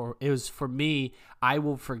beer, or it was for me. I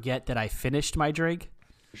will forget that I finished my drink.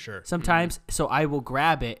 Sure. Sometimes, so I will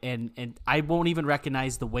grab it and I won't even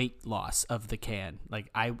recognize the weight loss of the can.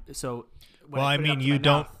 You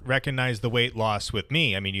don't recognize the weight loss with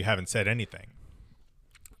me. I mean, you haven't said anything.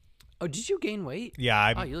 Oh, did you gain weight?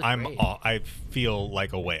 Yeah, you look great. I feel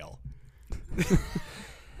like a whale.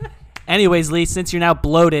 Anyways, Lee, since you're now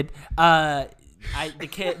bloated, the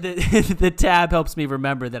tab helps me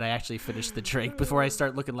remember that I actually finished the drink before I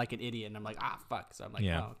start looking like an idiot, and I'm like, fuck. So I'm like,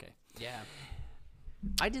 oh, okay. Yeah.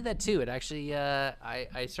 I did that too. It actually,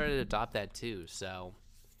 I started to adopt that too. So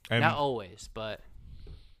not always, but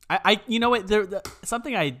I you know what?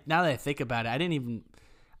 Something now that I think about it,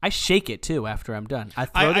 I shake it too after I'm done. I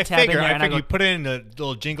throw the tab in there I and figure I you go, put it in a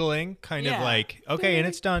little jingling, kind of like, okay, and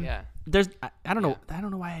it's done. Yeah. I don't know. I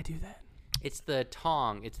don't know why I do that. It's the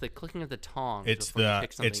tong. It's the clicking of the tong. It's the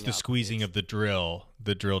squeezing of the drill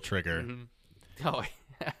trigger. Mm-hmm. Oh,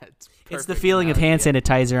 it's the feeling of hand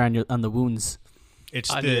sanitizer on the wounds.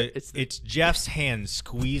 It's Jeff's hand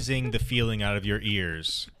squeezing the feeling out of your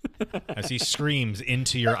ears as he screams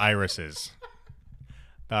into your irises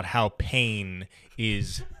about how pain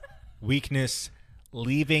is weakness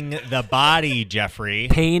leaving the body, Jeffrey.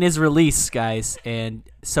 Pain is release, guys, and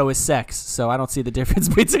so is sex. So I don't see the difference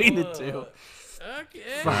between the two.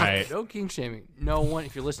 Okay. Right. No kink shaming. No one.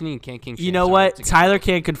 If you're listening, you can't kink shame. You know what? Tyler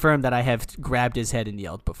can confirm that I have grabbed his head and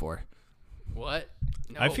yelled before. What?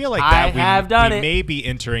 No. I feel like I that have done it. may be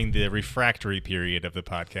entering the refractory period of the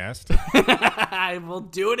podcast. I will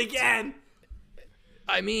do it again.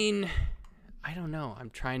 I mean, I don't know. I'm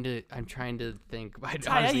trying to think.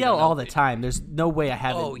 I yell all the time. There's no way I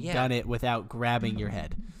haven't done it without grabbing your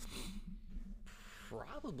head.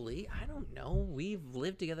 Probably. I don't know. We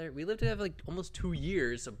lived together for like almost 2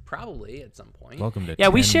 years, so probably at some point. Welcome to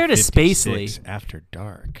we shared a space, Lee. After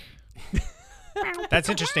dark. That's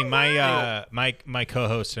interesting. My my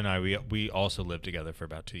co-host and I we also lived together for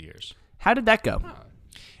about 2 years. How did that go?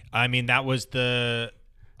 I mean, that was the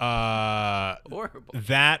horrible.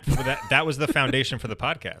 That was the foundation for the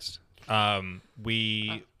podcast. I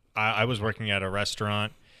was working at a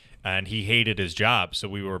restaurant, and he hated his job, so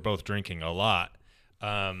we were both drinking a lot.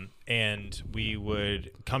 And we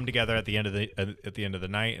would come together at the end of the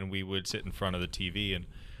night, and we would sit in front of the TV and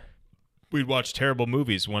we'd watch terrible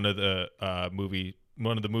movies. One of the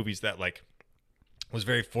movies that like was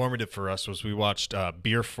very formative for us was we watched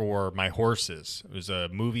Beer for My Horses. It was a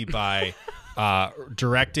movie by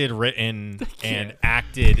directed, written, and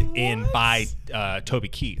acted in by Toby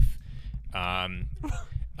Keith. And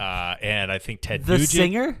I think Ted Nugent. The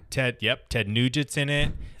singer? Ted Nugent's in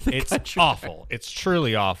it. It's awful. It's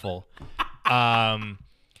truly awful.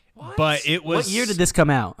 But it was. What year did this come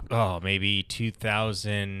out? Oh, maybe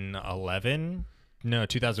 2011. No,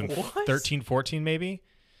 2013, 14, maybe.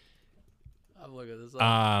 I'm looking this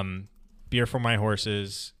up. Beer for My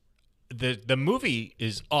Horses. The movie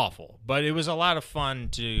is awful, but it was a lot of fun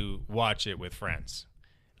to watch it with friends.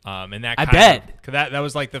 And that I bet that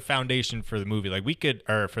was like the foundation for the movie. Like we could,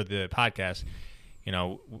 or for the podcast,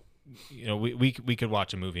 we could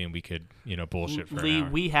watch a movie and we could bullshit for an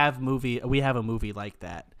hour. We have a movie like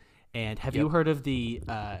that. And have you heard of the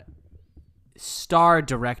star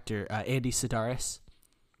director Andy Sidaris?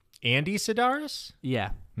 Andy Sidaris?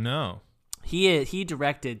 Yeah. No. He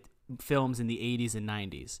directed films in the 80s and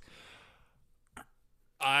 90s.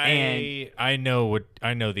 I know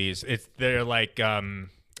these. They're like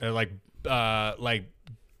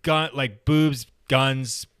boobs,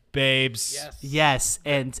 guns, babes. Yes,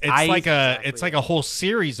 and it's like a whole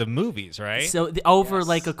series of movies, right? So over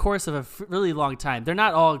like a course of a really long time. They're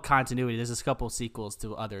not all continuity. There's a couple sequels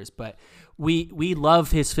to others, but we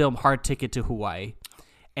love his film Hard Ticket to Hawaii.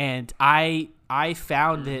 And I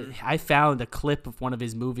found a clip of one of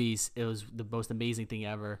his movies. It was the most amazing thing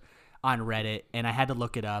ever on Reddit, and I had to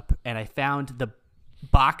look it up, and I found the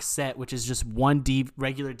box set, which is just one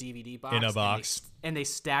regular DVD box in a box, and they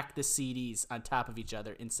stack the CDs on top of each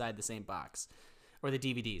other inside the same box, or the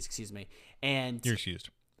DVDs, excuse me. And you're excused.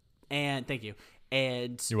 And thank you.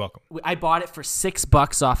 And you're welcome. I bought it for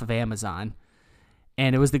 $6 off of Amazon,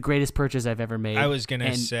 and it was the greatest purchase I've ever made. I was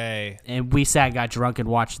gonna say, and we got drunk, and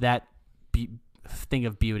watched that thing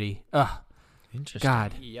of beauty. Ugh, interesting.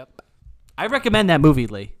 God. Yep. I recommend that movie,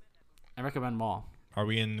 Lee. I recommend them all. Are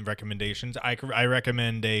we in recommendations? I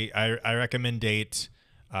recommend Beer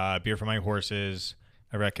for My Horses.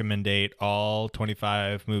 I recommend all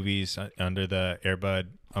 25 movies under the Air Bud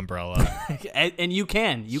umbrella. and you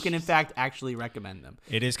can in fact actually recommend them.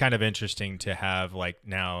 It is kind of interesting to have like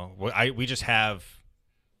now.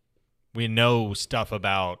 We know stuff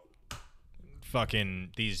about fucking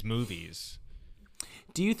these movies.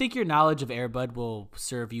 Do you think your knowledge of Air Bud will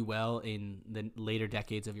serve you well in the later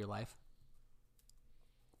decades of your life?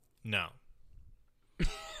 No.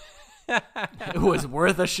 It was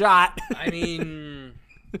worth a shot. I mean,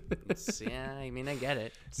 I get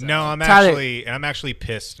it. So. No, I'm actually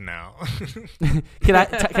pissed now. Can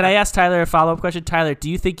I ask Tyler a follow-up question? Tyler, do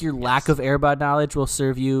you think your lack of Air Bud knowledge will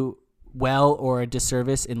serve you well or a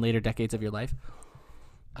disservice in later decades of your life?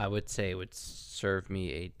 I would say it would serve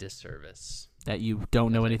me a disservice. That you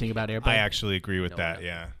don't know anything about Air Bud? I actually agree with that,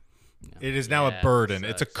 yeah. It is now a burden.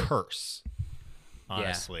 It's a curse.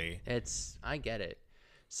 Honestly, I get it.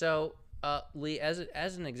 So, Lee, as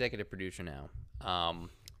an executive producer now,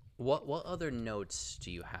 What other notes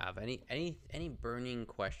do you have? Any burning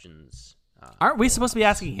questions? Aren't we supposed to be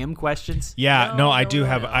asking him questions? Yeah, no, I do no,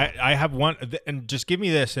 have. no. I have one, and just give me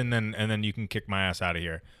this, and then you can kick my ass out of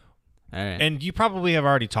here. All right. And you probably have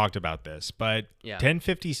already talked about this, but Yeah.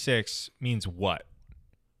 1056 means what?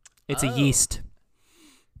 It's a Oh. yeast.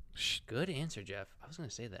 Good answer, Jeff. I was going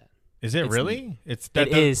to say that. Is it It's- really? It's It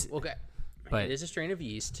is. Okay. But- it is a strain of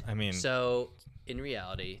yeast. I mean- so in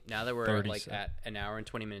reality, now that we're 37. at an hour and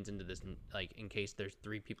 20 minutes into this, like in case there's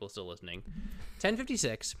 3 people still listening,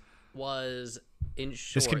 1056 was in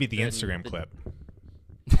short. This could be the Instagram clip.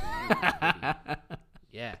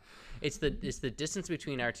 Yeah, it's the distance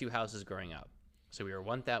between our 2 houses growing up. So we were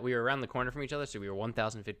around the corner from each other. So we were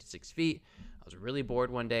 1,056 feet. I was really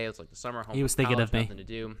bored one day. It was like the summer home. He was thinking college, of me. Nothing to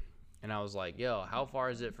do, and I was like, "Yo, how far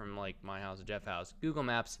is it from like my house to Jeff's house?" Google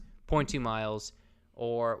Maps, 0.2 miles,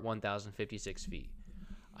 or 1,056 feet.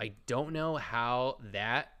 I don't know how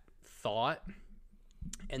that thought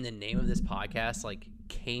and the name of this podcast like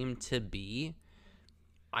came to be.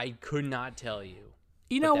 I could not tell you.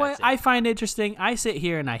 You But know what that's it. I find interesting? I sit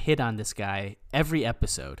here and I hit on this guy every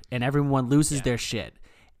episode, and everyone loses Yeah. their shit.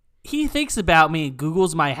 He thinks about me and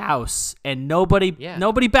Googles my house, and nobody Yeah.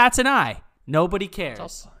 bats an eye. Nobody cares.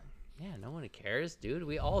 It's all, yeah, no one cares, dude.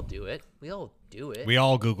 We all do it. We all do it. We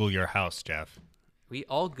all Google your house, Jeff. We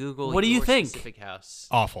all Google. What do you your think? Specific house.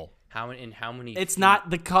 Awful. How many? It's feet? not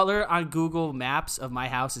the color on Google Maps of my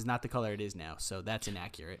house is not the color it is now, so that's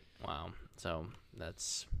inaccurate. Wow. So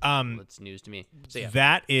that's news to me. So yeah.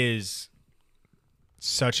 That is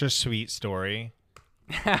such a sweet story.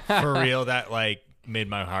 For real, that like made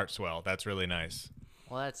my heart swell. That's really nice.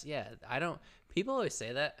 Well, that's yeah. I don't. People always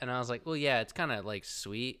say that, and I was like, well, yeah, it's kind of like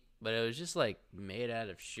sweet, but it was just like made out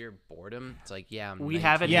of sheer boredom. It's like, yeah, We 19.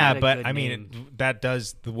 haven't Yeah, had a but good I mean, name. that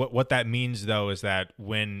does what that means though is that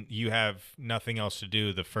when you have nothing else to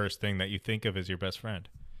do, the first thing that you think of is your best friend,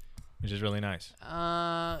 which is really nice.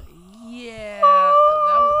 Yeah.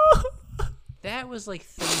 That was like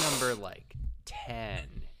thing number like 10.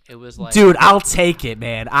 It was like, Dude, I'll take it,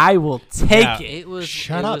 man. I will take Yeah. it. it was.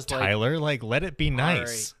 Shut it up, was like, Tyler. Like, let it be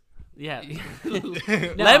nice. Yeah. No,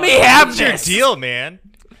 Let me have What's your this. deal, man?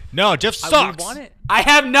 No, Jeff I sucks. want it. I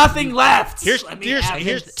have nothing left. Here's Let me have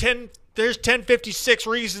here's it. 10. There's 1056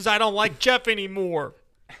 reasons I don't like Jeff anymore.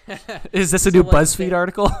 Is this a new like, BuzzFeed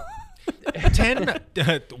article?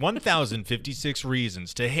 1056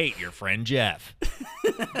 reasons to hate your friend Jeff.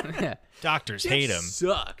 Doctors hate him.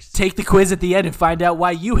 Sucks. Take the quiz at the end and find out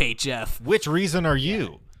why you hate Jeff. Which reason are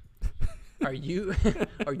you? Are you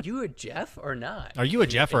a Jeff or not? Are you a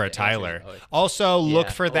Jeff or a think the answer is Tyler? always- Also, look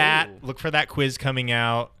Yeah. for that. Oh. Look for that quiz coming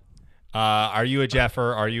out. Are you a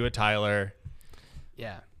Jeffer? Are you a Tyler?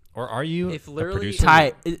 Yeah. Or are you If a literally-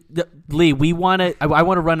 producer? Lee, we want to. I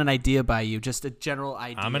want to run an idea by you, just a general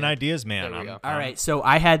idea. I'm an ideas man. There we go. All right, so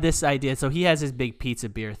I had this idea. So he has his big pizza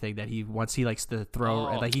beer thing that he likes to throw.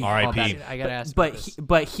 Oh, like he, R.I.P.. all that- I gotta ask. But about this.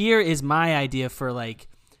 but here is my idea for like,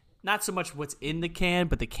 not so much what's in the can,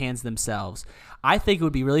 but the cans themselves. I think it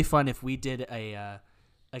would be really fun if we did a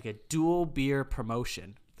like a dual beer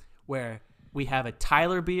promotion, where we have a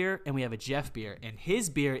Tyler beer and we have a Jeff beer, and his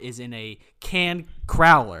beer is in a can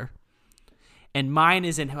crowler, and mine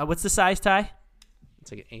is in what's the size, Ty?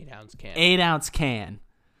 It's like an 8-ounce can. 8-ounce can,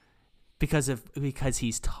 because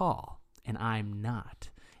he's tall and I'm not,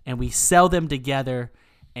 and we sell them together,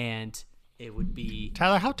 and it would be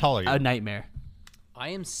Tyler, how tall are you? a nightmare. I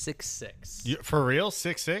am 6'6". You- for real?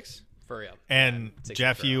 6'6"? For real. And Yeah, 6'6"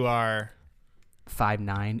 Jeff, for real. you are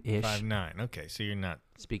 5'9" ish. 5'9". Okay, so you're not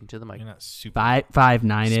Speaking to the mic. super.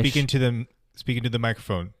 5'9" ish. Speaking to the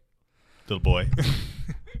microphone, little boy.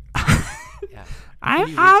 Yeah. I'm Can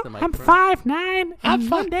you reach the I'm microphone? 5'9",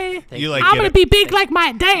 and one day Thank You you. like I'm get gonna it- be big like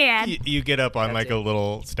my dad. you get up on That's like a it.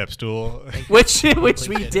 little step stool. Which we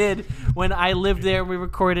kidding. did when I lived there. We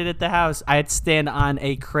recorded at the house. I'd stand on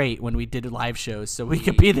a crate when we did live shows, so we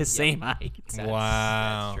could be the same height.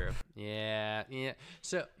 Wow. That's true. Yeah. Yeah.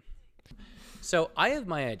 So I have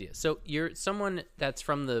my idea. So you're someone that's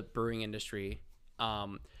from the brewing industry.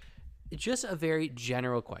 Just a very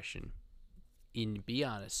general question. And be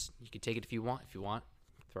honest. You can take it if you want. If you want,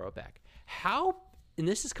 throw it back. How, and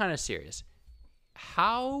this is kind of serious,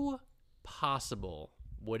 how possible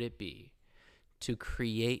would it be to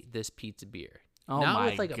create this pizza beer? Oh Not my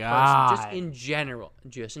with like a God. person, just in general.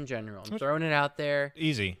 Just in general. I'm throwing it out there.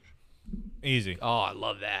 Easy. Oh, I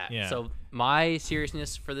love that. Yeah. So my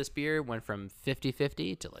seriousness for this beer went from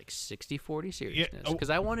 50-50 to like 60-40 seriousness. oh. Because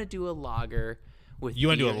I want to do a lager with You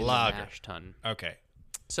wanna do beer a in the lager. mash tun. Okay.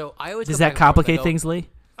 So I always Does go that back and forth. I complicate go, things, Lee?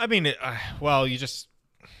 I mean, well, you just.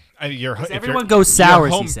 everyone goes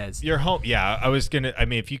sours, he says. Your home, yeah. I was gonna. I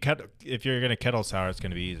mean, if you're gonna kettle sour, it's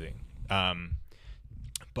gonna be easy.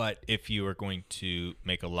 But if you are going to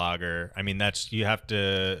make a lager, I mean, you have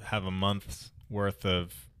to have a month's worth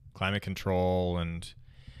of climate control and,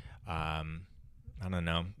 I don't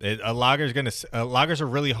know. Lagers are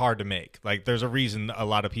really hard to make. Like, there's a reason a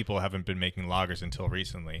lot of people haven't been making lagers until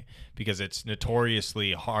recently, because it's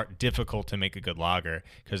notoriously difficult to make a good lager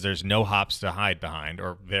because there's no hops to hide behind,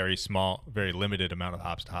 or very limited amount of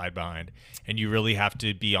hops to hide behind. And you really have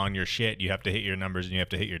to be on your shit. You have to hit your numbers and you have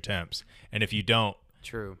to hit your temps. And if you don't,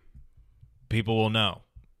 true, people will know.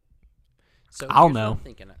 So I'll know.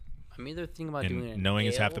 I'm either thinking about doing an knowing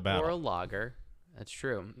ale is half the battle. or a lager. That's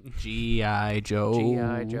true. G.I. Joe.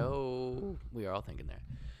 G.I. Joe. We are all thinking there.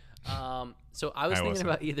 So I was thinking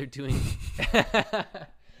about either doing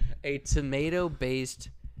a tomato-based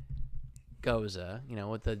goza,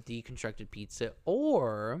 with a deconstructed pizza,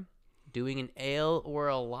 or doing an ale or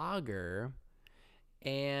a lager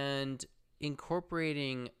and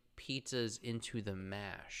incorporating pizzas into the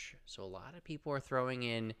mash. So a lot of people are throwing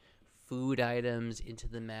in food items into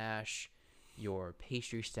the mash, your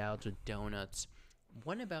pastry stouts with donuts.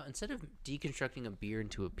 What about, instead of deconstructing a beer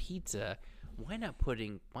into a pizza, why not put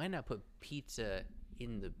pizza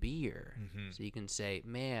in the beer? Mm-hmm. So you can say,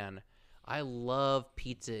 man, I love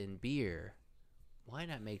pizza and beer. Why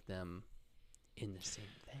not make them in the same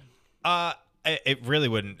thing? It really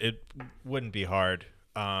wouldn't. It wouldn't be hard.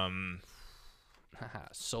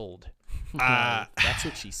 Sold. That's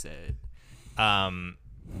what she said.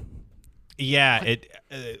 Yeah,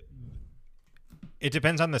 it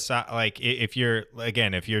depends on the size. Like, if you're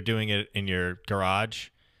doing it in your garage,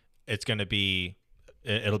 it'll be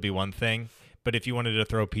one thing. But if you wanted to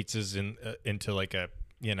throw pizzas into like a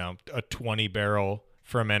 20 barrel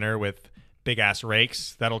fermenter with big ass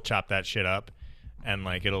rakes, that'll chop that shit up, and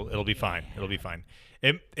like it'll be fine. It'll be fine.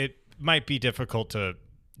 It might be difficult to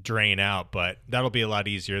drain out, but that'll be a lot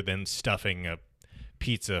easier than stuffing a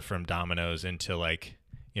pizza from Domino's into like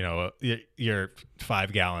your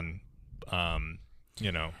 5-gallon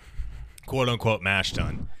quote unquote mash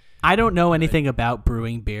tun. I don't know anything about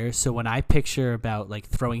brewing beer, so when I picture about like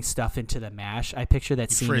throwing stuff into the mash, I picture that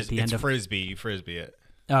scene at the end of Frisbee. You Frisbee it.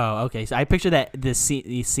 Oh, okay. So I picture the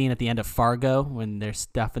scene at the end of Fargo when they're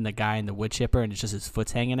stuffing the guy in the wood chipper and it's just his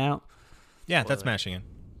foot's hanging out. Yeah, that's mashing in.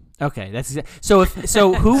 Okay, that's so.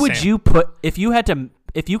 Who would you put if you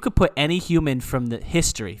could put any human from the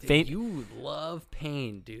history? You love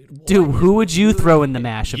pain, dude. Who would you throw in the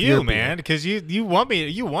mash? You, man, because you want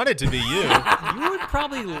it to be you. You would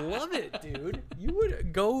probably love it, dude. You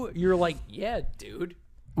would go. You're like, yeah, dude.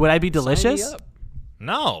 Would I be delicious? Sign me up.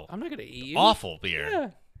 No, I'm not gonna eat you. Awful beer.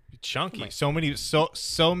 Yeah. Chunky. So many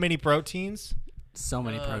proteins. So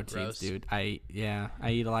many proteins, gross. dude. I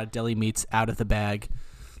eat a lot of deli meats out of the bag.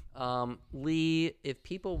 Lee, if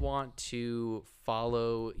people want to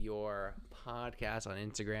follow your podcast on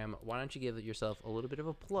Instagram, why don't you give yourself a little bit of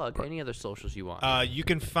a plug? Any other socials you want? You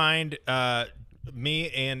can find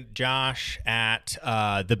me and Josh at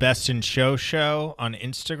the Best in Show on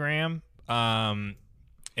Instagram,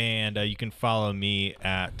 and you can follow me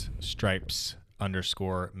at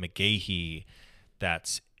Stripes_McGahee.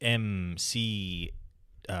 That's MCGAHEE.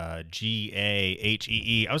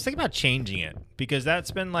 I was thinking about changing it because that's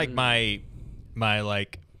been like my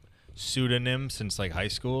like pseudonym since like high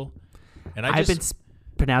school, and I've been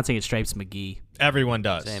pronouncing it Stripes McGee. Everyone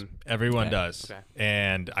does. Same. Everyone does. Okay.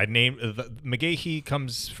 And I named McGahee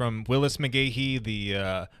comes from Willis McGahee,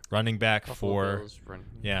 the running back for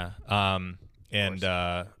and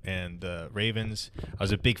the Ravens. I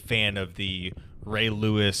was a big fan of the Ray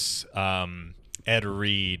Lewis, Ed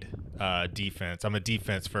Reed defense. I'm a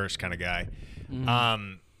defense first kind of guy.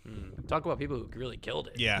 Talk about people who really killed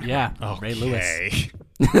it. Yeah. Okay. Ray Lewis.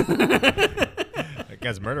 That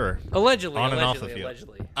guy's a murderer. Allegedly. On and off the field.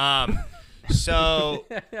 So,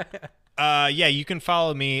 you can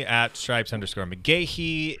follow me at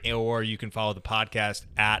Stripes_McGahee, or you can follow the podcast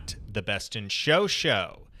at The Best in Show.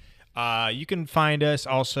 You can find us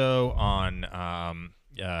also on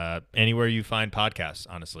anywhere you find podcasts.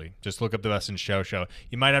 Honestly, just look up The Best in Show.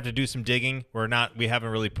 You might have to do some digging. We haven't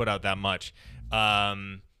really put out that much.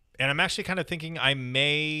 And I'm actually kind of thinking I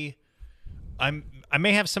may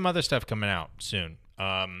have some other stuff coming out soon.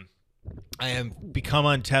 I have become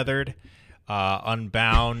untethered,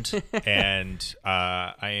 unbound, and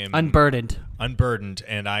I am unburdened,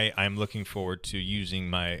 and I'm looking forward to using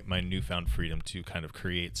my newfound freedom to kind of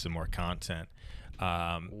create some more content,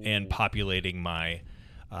 and populating my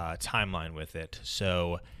timeline with it.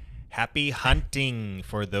 So happy hunting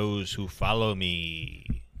for those who follow me.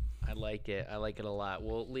 I like it. I like it a lot.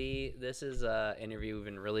 Well, Lee, this is an interview we've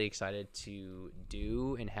been really excited to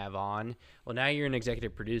do and have on. Well, now you're an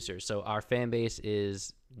executive producer, so our fan base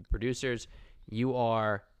is producers. You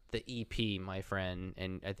are the EP, my friend,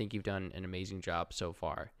 and I think you've done an amazing job so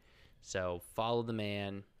far. So follow the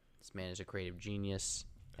man. This man is a creative genius.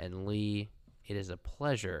 And Lee, it is a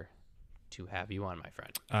pleasure to have you on, my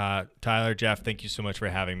friend. Tyler, Jeff, thank you so much for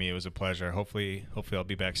having me. It was a pleasure. Hopefully I'll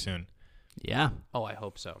be back soon. Yeah. Oh, I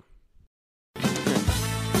hope so.